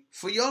make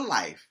for your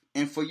life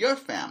and for your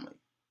family.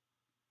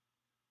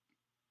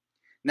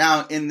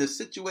 Now, in the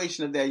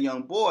situation of that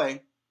young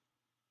boy,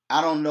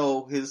 I don't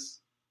know his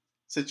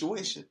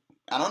situation.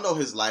 I don't know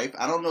his life.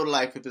 I don't know the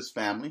life of his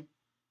family.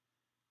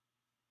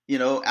 You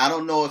know, I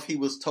don't know if he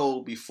was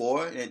told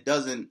before. It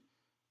doesn't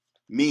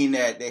mean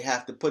that they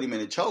have to put him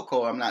in a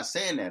chokehold. I'm not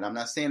saying that. I'm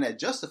not saying that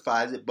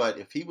justifies it. But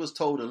if he was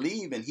told to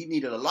leave and he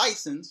needed a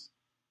license,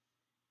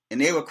 and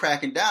they were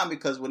cracking down,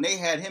 because when they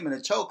had him in a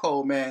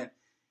chokehold, man,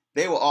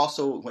 they were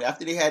also,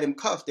 after they had him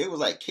cuffed, they was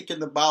like kicking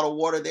the bottled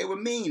water. They were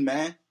mean,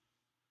 man.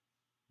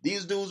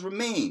 These dudes were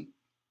mean.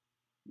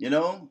 You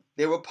know,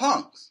 they were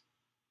punks.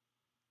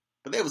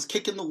 But they was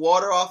kicking the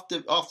water off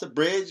the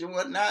bridge and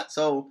whatnot.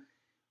 So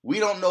we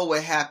don't know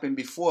what happened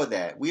before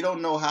that. We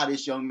don't know how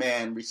this young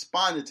man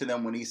responded to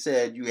them when he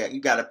said, you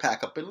got to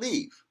pack up and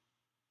leave.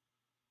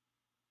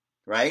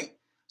 Right?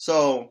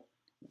 So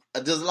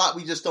there's a lot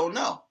we just don't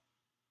know.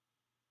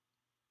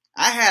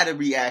 I had a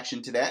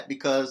reaction to that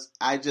because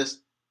I just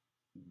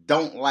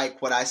don't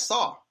like what I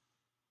saw.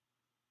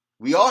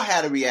 We all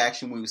had a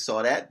reaction when we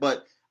saw that,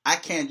 but I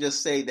can't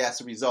just say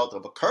that's a result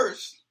of a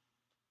curse.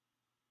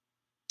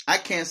 I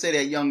can't say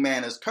that young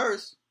man is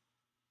cursed.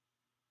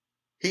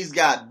 He's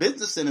got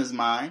business in his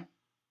mind,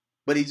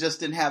 but he just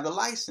didn't have the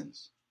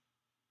license.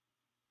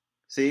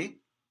 See?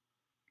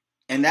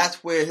 And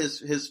that's where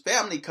his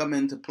family come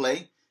into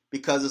play,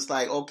 because it's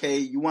like, okay,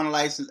 you want a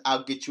license?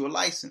 I'll get you a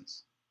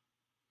license.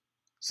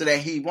 So that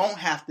he won't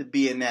have to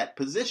be in that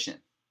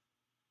position.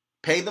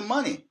 Pay the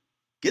money.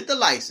 Get the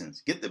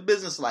license. Get the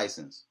business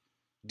license.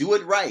 Do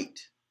it right.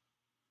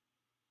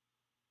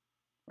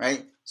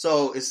 Right?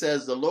 So it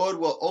says, the Lord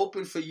will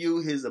open for you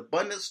his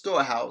abundant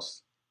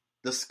storehouse,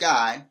 the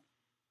sky,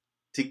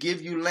 to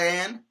give you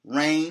land,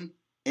 rain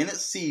in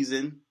its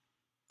season,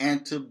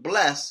 and to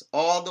bless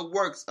all the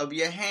works of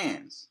your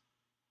hands.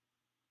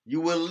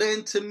 You will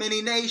lend to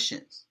many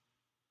nations,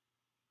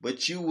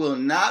 but you will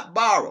not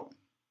borrow.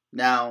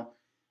 Now,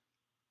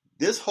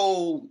 this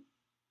whole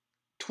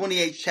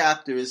 28th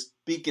chapter is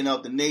speaking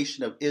of the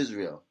nation of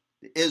Israel,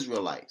 the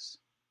Israelites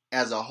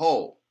as a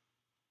whole.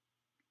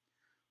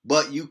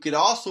 But you could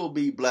also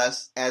be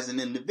blessed as an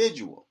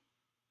individual.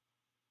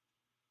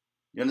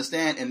 You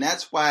understand? And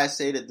that's why I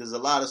say that there's a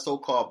lot of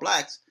so-called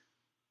blacks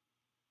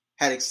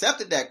had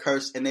accepted that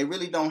curse, and they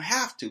really don't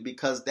have to,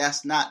 because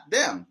that's not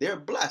them. They're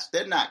blessed.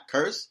 They're not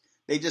cursed.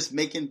 They're just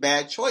making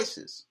bad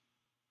choices.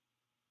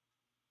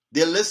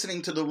 They're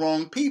listening to the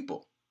wrong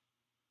people.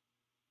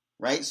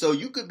 Right? So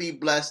you could be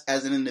blessed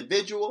as an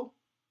individual.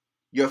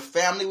 Your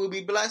family will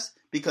be blessed,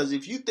 because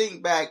if you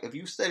think back, if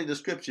you study the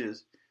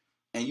scriptures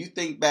and you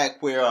think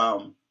back where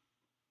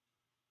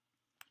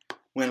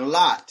when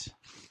Lot,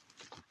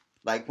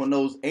 like when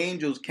those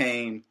angels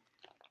came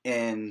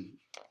and,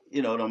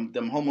 you know,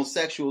 them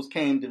homosexuals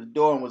came to the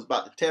door and was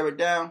about to tear it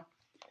down,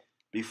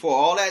 before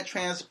all that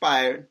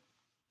transpired,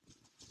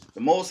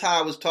 the Most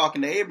High was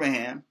talking to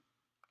Abraham,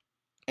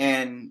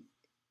 and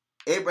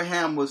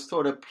Abraham was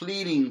sort of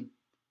pleading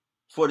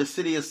for the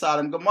city of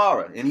Sodom and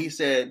Gomorrah. And he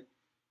said,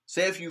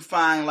 say if you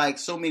find like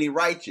so many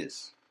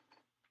righteous.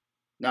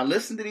 Now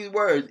listen to these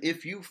words.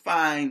 If you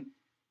find,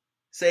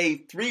 say,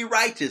 3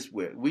 righteous,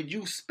 would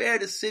you spare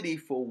the city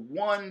for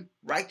one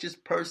righteous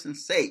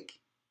person's sake?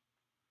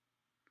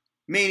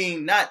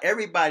 Meaning not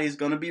everybody is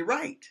going to be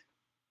right.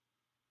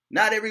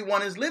 Not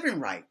everyone is living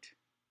right.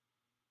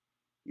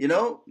 You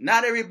know,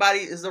 not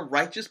everybody is a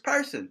righteous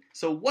person.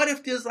 So what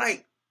if there's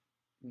like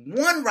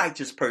one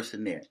righteous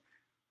person there?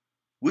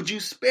 Would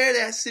you spare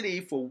that city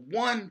for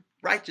one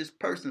righteous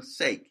person's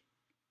sake?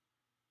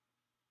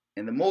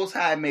 And the Most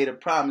High made a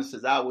promise,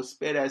 says, I will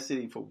spare that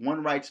city for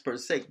one righteous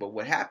person's sake. But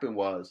what happened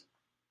was,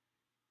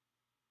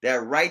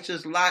 that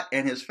righteous Lot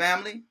and his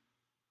family,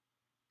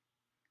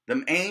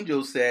 them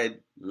angels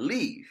said,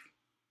 leave.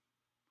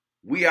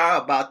 We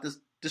are about to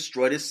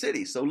destroy this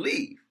city, so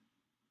leave.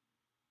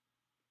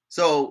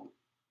 So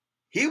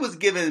he was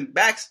given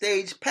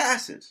backstage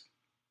passes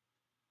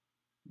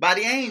by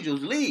the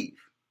angels, leave.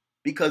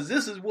 Because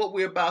this is what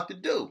we're about to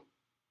do.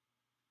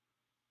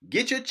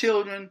 Get your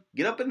children,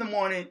 get up in the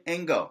morning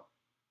and go.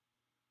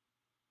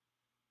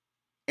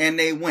 And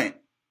they went.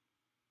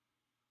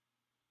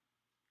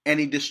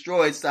 And he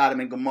destroyed Sodom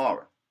and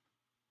Gomorrah.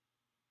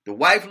 The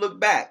wife looked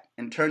back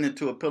and turned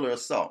into a pillar of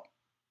salt.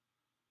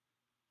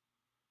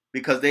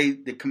 Because the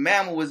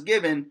commandment was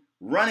given,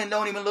 run and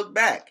don't even look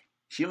back.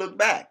 She looked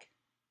back.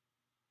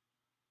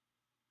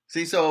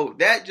 See, so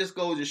that just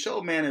goes to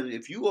show, man,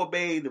 if you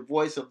obey the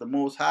voice of the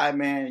Most High,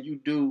 man, you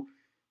do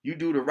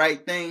the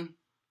right thing,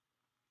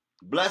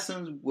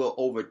 Blessings will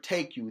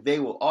overtake you. They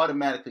will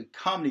automatically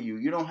come to you.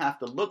 You don't have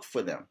to look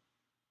for them.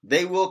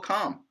 They will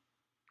come.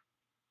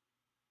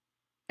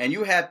 And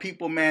you have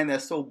people, man,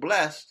 that's so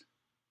blessed,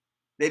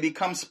 they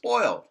become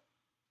spoiled.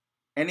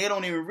 And they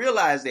don't even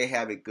realize they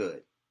have it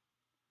good.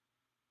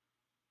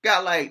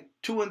 Got like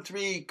 2 and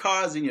 3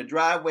 cars in your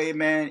driveway,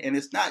 man, and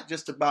it's not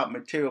just about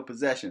material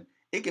possession.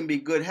 It can be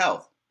good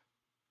health.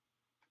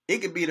 It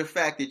could be the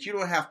fact that you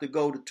don't have to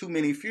go to too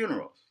many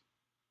funerals.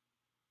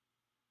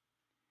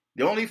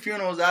 The only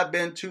funerals I've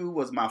been to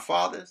was my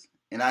father's,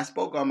 and I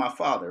spoke on my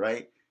father,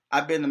 right?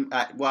 I didn't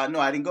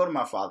go to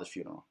my father's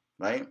funeral,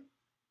 right?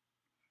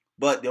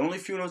 But the only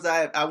funerals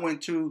I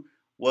went to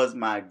was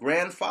my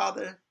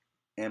grandfather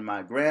and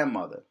my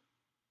grandmother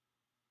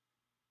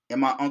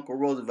and my Uncle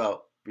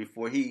Roosevelt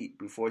before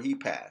he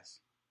passed.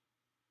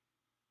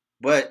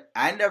 But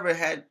I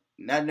never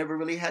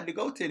really had to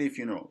go to any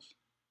funerals.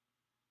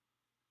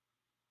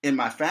 In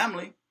my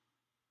family,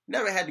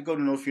 never had to go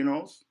to no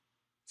funerals.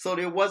 So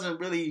there wasn't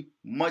really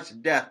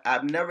much death.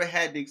 I've never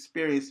had to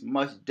experience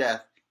much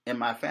death in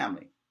my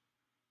family.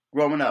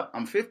 Growing up,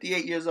 I'm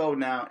 58 years old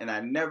now, and I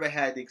never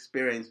had to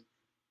experience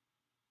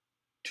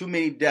too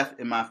many deaths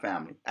in my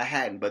family. I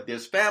hadn't, but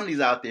there's families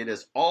out there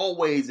that's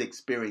always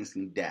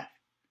experiencing death.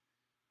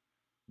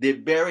 They're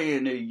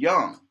burying their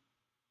young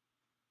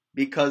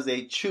because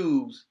they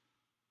choose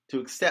to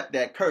accept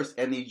that curse.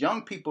 And these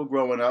young people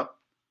growing up,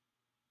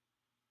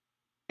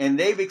 and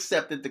they've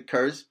accepted the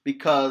curse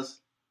because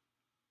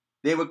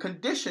they were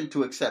conditioned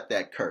to accept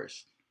that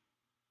curse.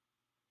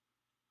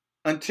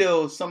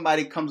 Until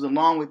somebody comes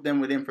along with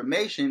them with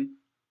information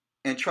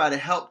and try to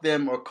help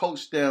them or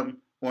coach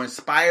them or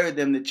inspire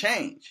them to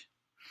change.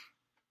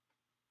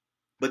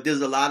 But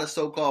there's a lot of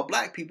so-called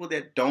black people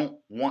that don't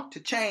want to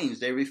change.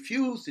 They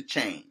refuse to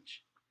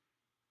change.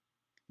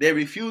 They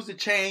refuse to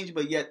change,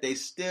 but yet they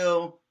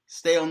still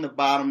stay on the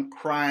bottom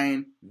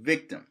crying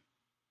victim,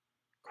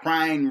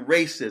 crying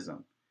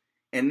racism.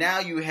 And now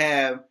you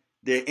have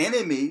their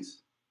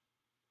enemies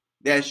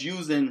that's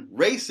using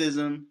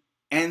racism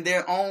and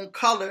their own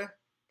color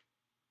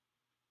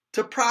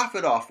to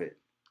profit off it.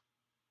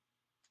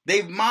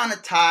 They've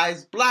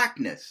monetized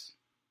blackness.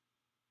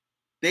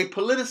 They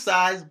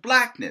politicize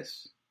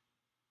blackness.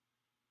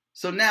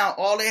 So now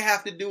all they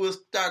have to do is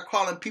start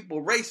calling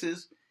people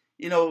racist.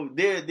 You know,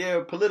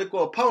 their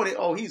political opponent,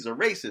 oh, he's a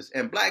racist.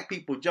 And black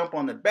people jump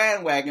on the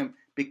bandwagon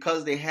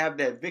because they have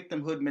that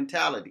victimhood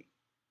mentality.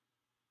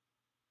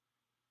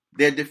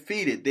 They're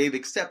defeated. They've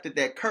accepted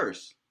that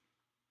curse.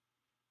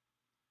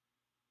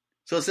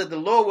 So it said the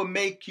Lord will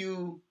make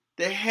you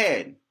the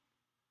head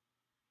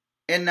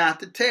and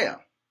not the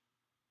tail.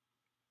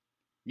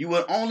 You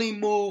will only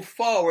move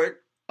forward,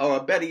 or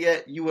better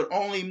yet, you will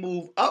only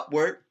move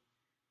upward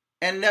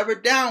and never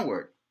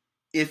downward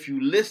if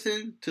you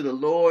listen to the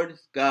Lord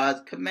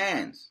God's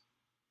commands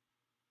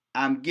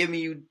I'm giving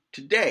you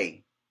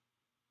today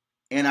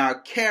and are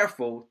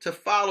careful to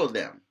follow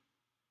them.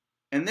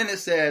 And then it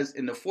says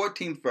in the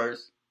 14th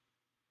verse,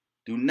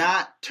 do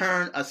not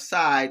turn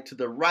aside to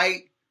the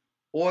right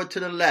or to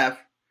the left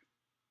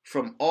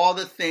from all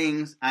the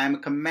things I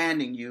am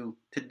commanding you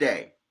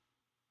today.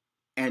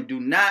 And do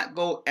not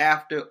go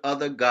after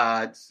other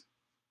gods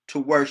to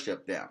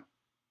worship them.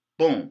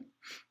 Boom.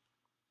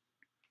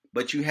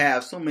 But you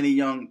have so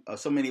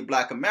many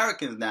black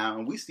Americans now,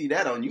 and we see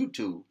that on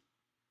YouTube,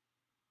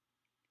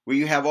 where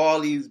you have all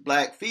these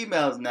black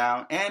females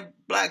now and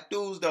black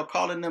dudes that are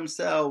calling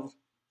themselves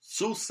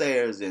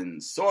soothsayers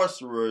and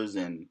sorcerers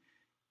and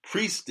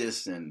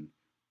priestess and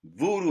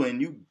voodoo,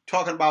 and you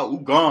talking about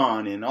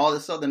Ugan and all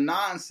this other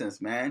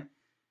nonsense, man.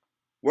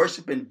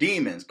 Worshiping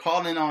demons,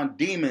 calling on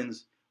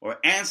demons or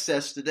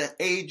ancestors that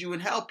aid you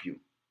and help you.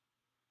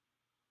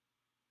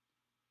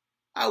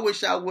 I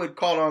wish I would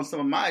call on some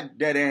of my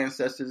dead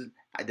ancestors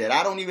that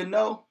I don't even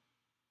know.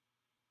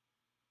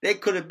 They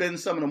could have been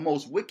some of the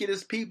most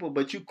wickedest people,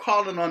 but you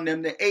calling on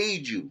them to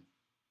aid you.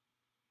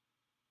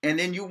 And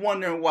then you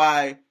wondering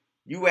why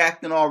you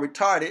acting all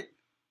retarded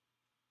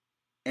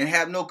and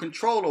have no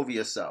control over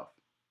yourself.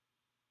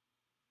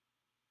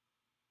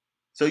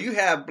 So you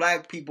have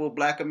black people,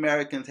 black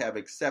Americans have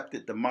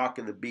accepted the mark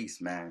of the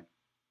beast, man.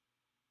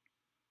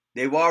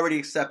 They've already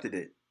accepted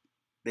it.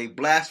 They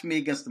blaspheme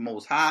against the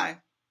Most High.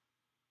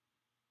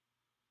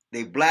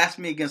 They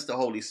blaspheme against the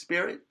Holy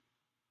Spirit.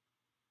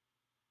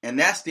 And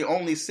that's the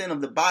only sin of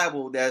the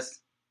Bible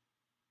that's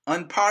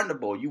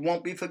unpardonable. You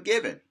won't be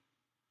forgiven.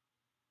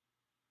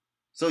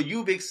 So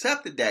you've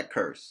accepted that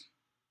curse.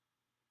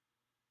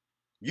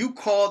 You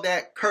call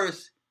that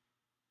curse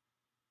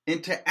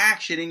into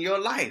action in your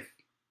life.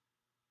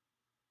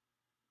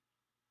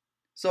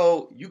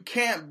 So you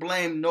can't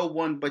blame no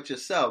one but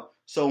yourself.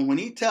 So when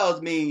he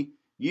tells me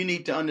you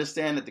need to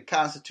understand that the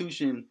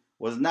Constitution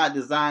was not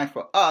designed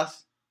for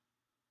us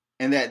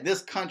and that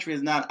this country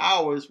is not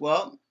ours,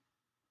 well,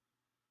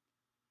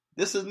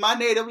 this is my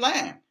native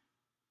land.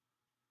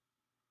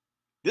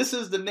 This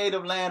is the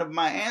native land of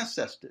my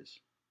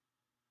ancestors.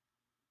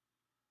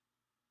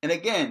 And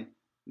again,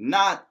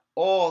 not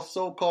all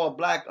so-called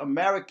black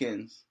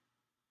Americans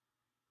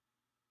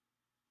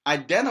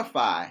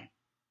identify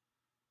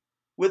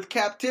with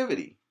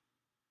captivity.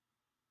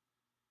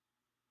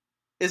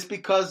 It's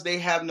because they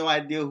have no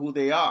idea who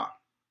they are.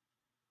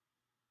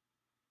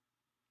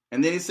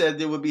 And then he said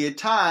there would be a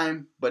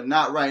time, but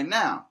not right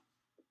now.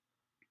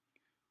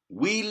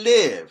 We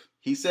live,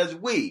 he says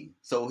we,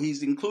 so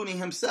he's including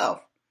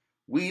himself.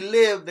 We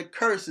live the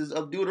curses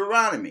of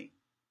Deuteronomy.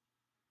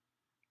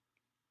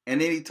 And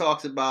then he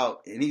talks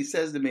about, and he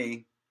says to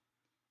me,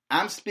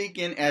 I'm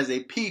speaking as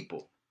a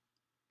people.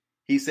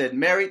 He said,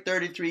 married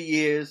 33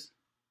 years,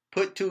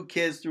 put 2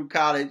 kids through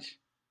college.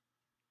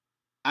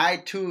 I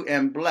too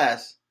am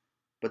blessed,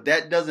 but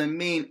that doesn't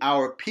mean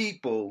our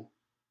people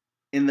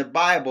in the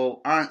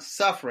Bible aren't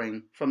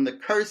suffering from the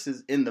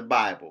curses in the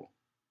Bible.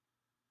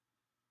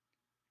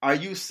 Are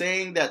you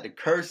saying that the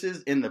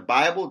curses in the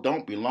Bible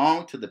don't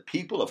belong to the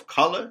people of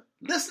color?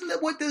 Listen to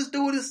what this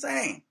dude is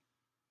saying.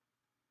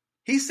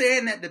 He's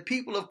saying that the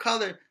people of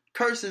color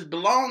curses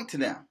belong to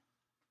them.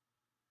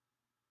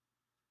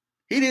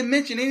 He didn't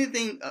mention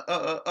anything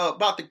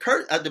about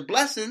the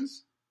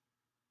blessings.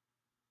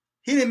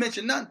 He didn't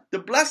mention none. The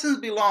blessings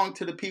belong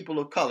to the people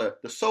of color,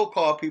 the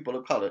so-called people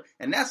of color.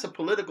 And that's a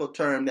political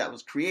term that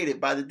was created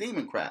by the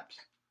demon crabs.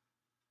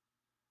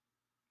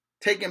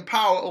 Taking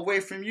power away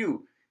from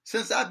you.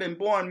 Since I've been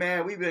born,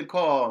 man, we've been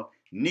called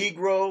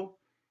Negro,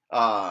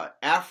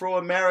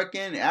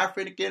 Afro-American,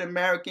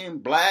 African-American,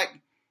 Black.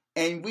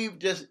 And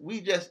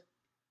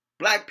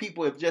black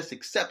people have just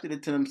accepted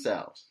it to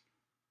themselves.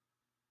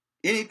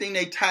 Anything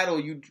they title,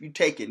 you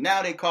take it.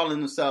 Now they calling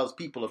themselves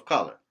people of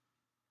color,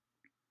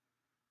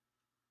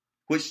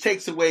 which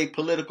takes away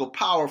political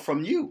power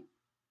from you.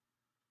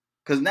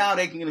 Because now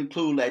they can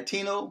include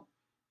Latino,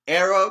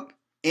 Arab,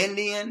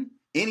 Indian,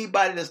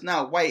 anybody that's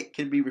not white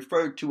can be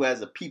referred to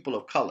as a people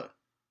of color.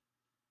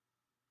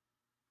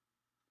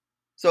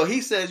 So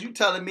he says, you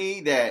telling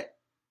me that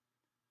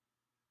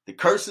the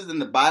curses in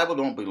the Bible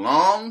don't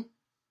belong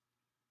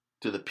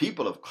to the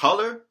people of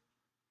color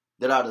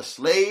that are the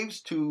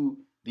slaves to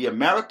the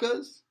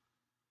Americas?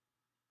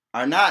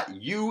 Are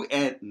not you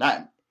and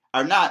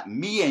are not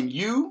me and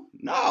you?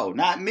 No,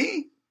 not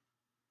me.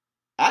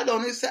 I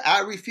don't accept. I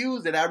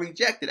refuse it. I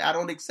reject it. I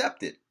don't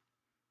accept it.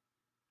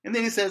 And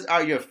then he says,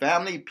 are your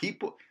family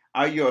people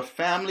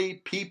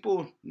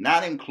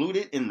not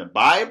included in the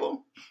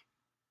Bible?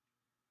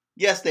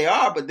 Yes, they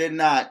are, but they're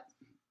not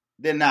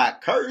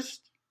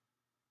cursed.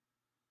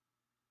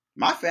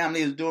 My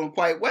family is doing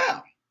quite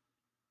well.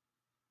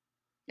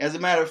 As a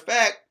matter of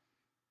fact,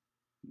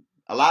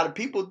 a lot of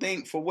people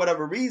think for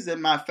whatever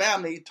reason, my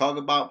family, talk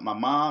about my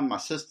mom, my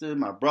sister,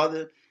 my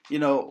brother,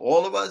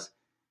 all of us,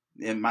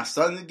 and my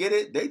sons get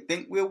it, they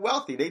think we're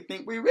wealthy. They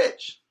think we're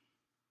rich.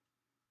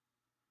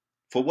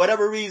 For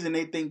whatever reason,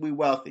 they think we're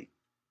wealthy.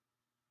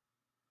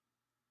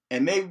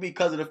 And maybe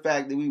because of the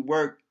fact that we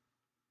work,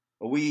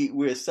 or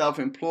we're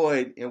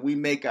self-employed and we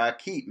make our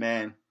keep,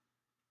 man.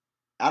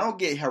 I don't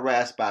get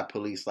harassed by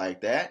police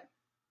like that.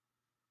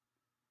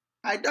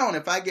 I don't.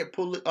 If I get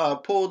pulled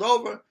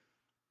over,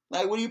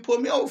 like, what do you pull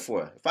me over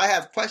for? If I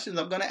have questions,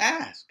 I'm going to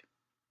ask.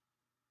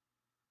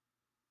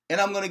 And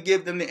I'm going to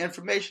give them the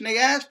information they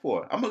ask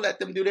for. I'm going to let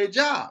them do their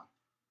job.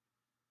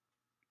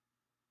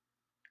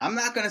 I'm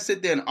not going to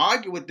sit there and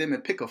argue with them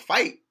and pick a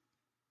fight.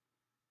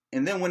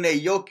 And then when they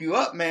yoke you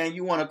up, man,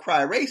 you want to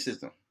cry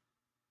racism.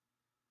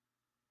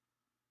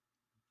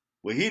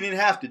 Well, he didn't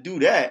have to do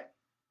that.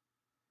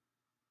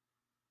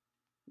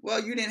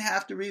 Well, you didn't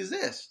have to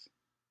resist.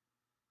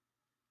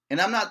 And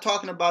I'm not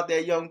talking about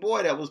that young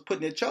boy that was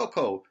put in a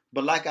chokehold.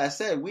 But like I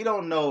said, we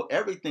don't know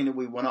everything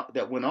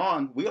that went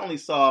on. We only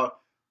saw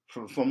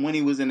from when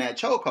he was in that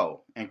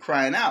chokehold and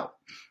crying out.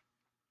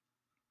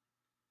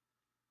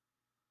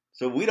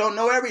 So we don't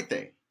know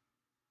everything.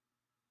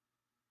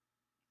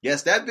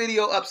 Yes, that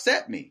video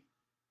upset me.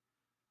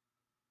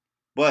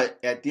 But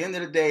at the end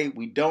of the day,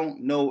 we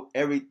don't know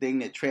everything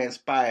that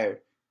transpired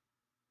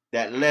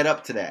that led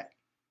up to that.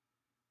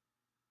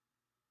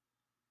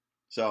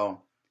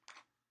 So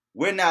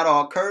we're not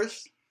all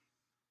cursed.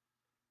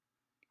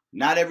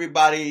 Not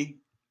everybody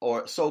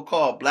or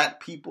so-called black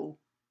people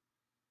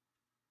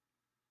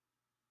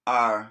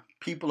are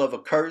people of a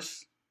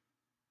curse.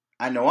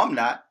 I know I'm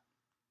not.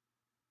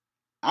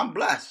 I'm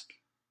blessed.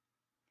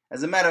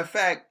 As a matter of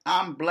fact,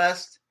 I'm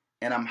blessed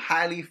and I'm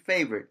highly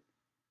favored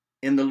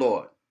in the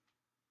Lord.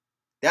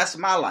 That's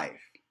my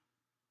life.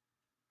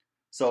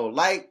 So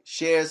like,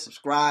 share,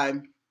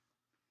 subscribe.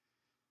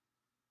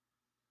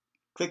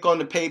 Click on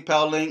the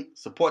PayPal link.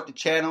 Support the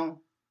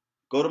channel.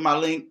 Go to my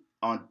link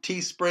on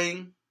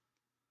Teespring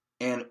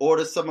and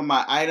order some of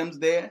my items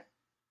there.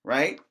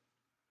 Right?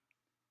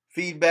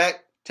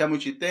 Feedback. Tell me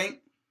what you think.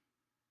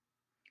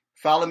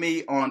 Follow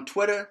me on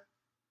Twitter.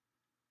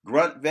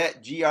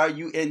 GruntVet,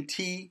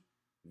 GRUNT,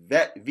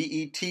 Vet,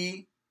 VET,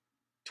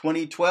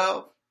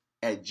 2012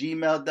 at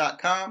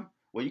gmail.com.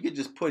 Well, you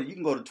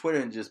can go to Twitter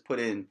and just put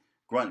in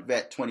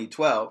GruntVet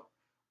 2012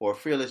 or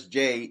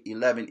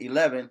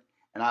FearlessJ1111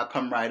 and I'll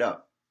come right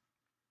up.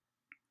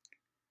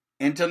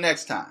 Until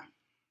next time,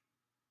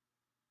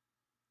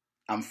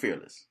 I'm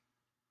fearless.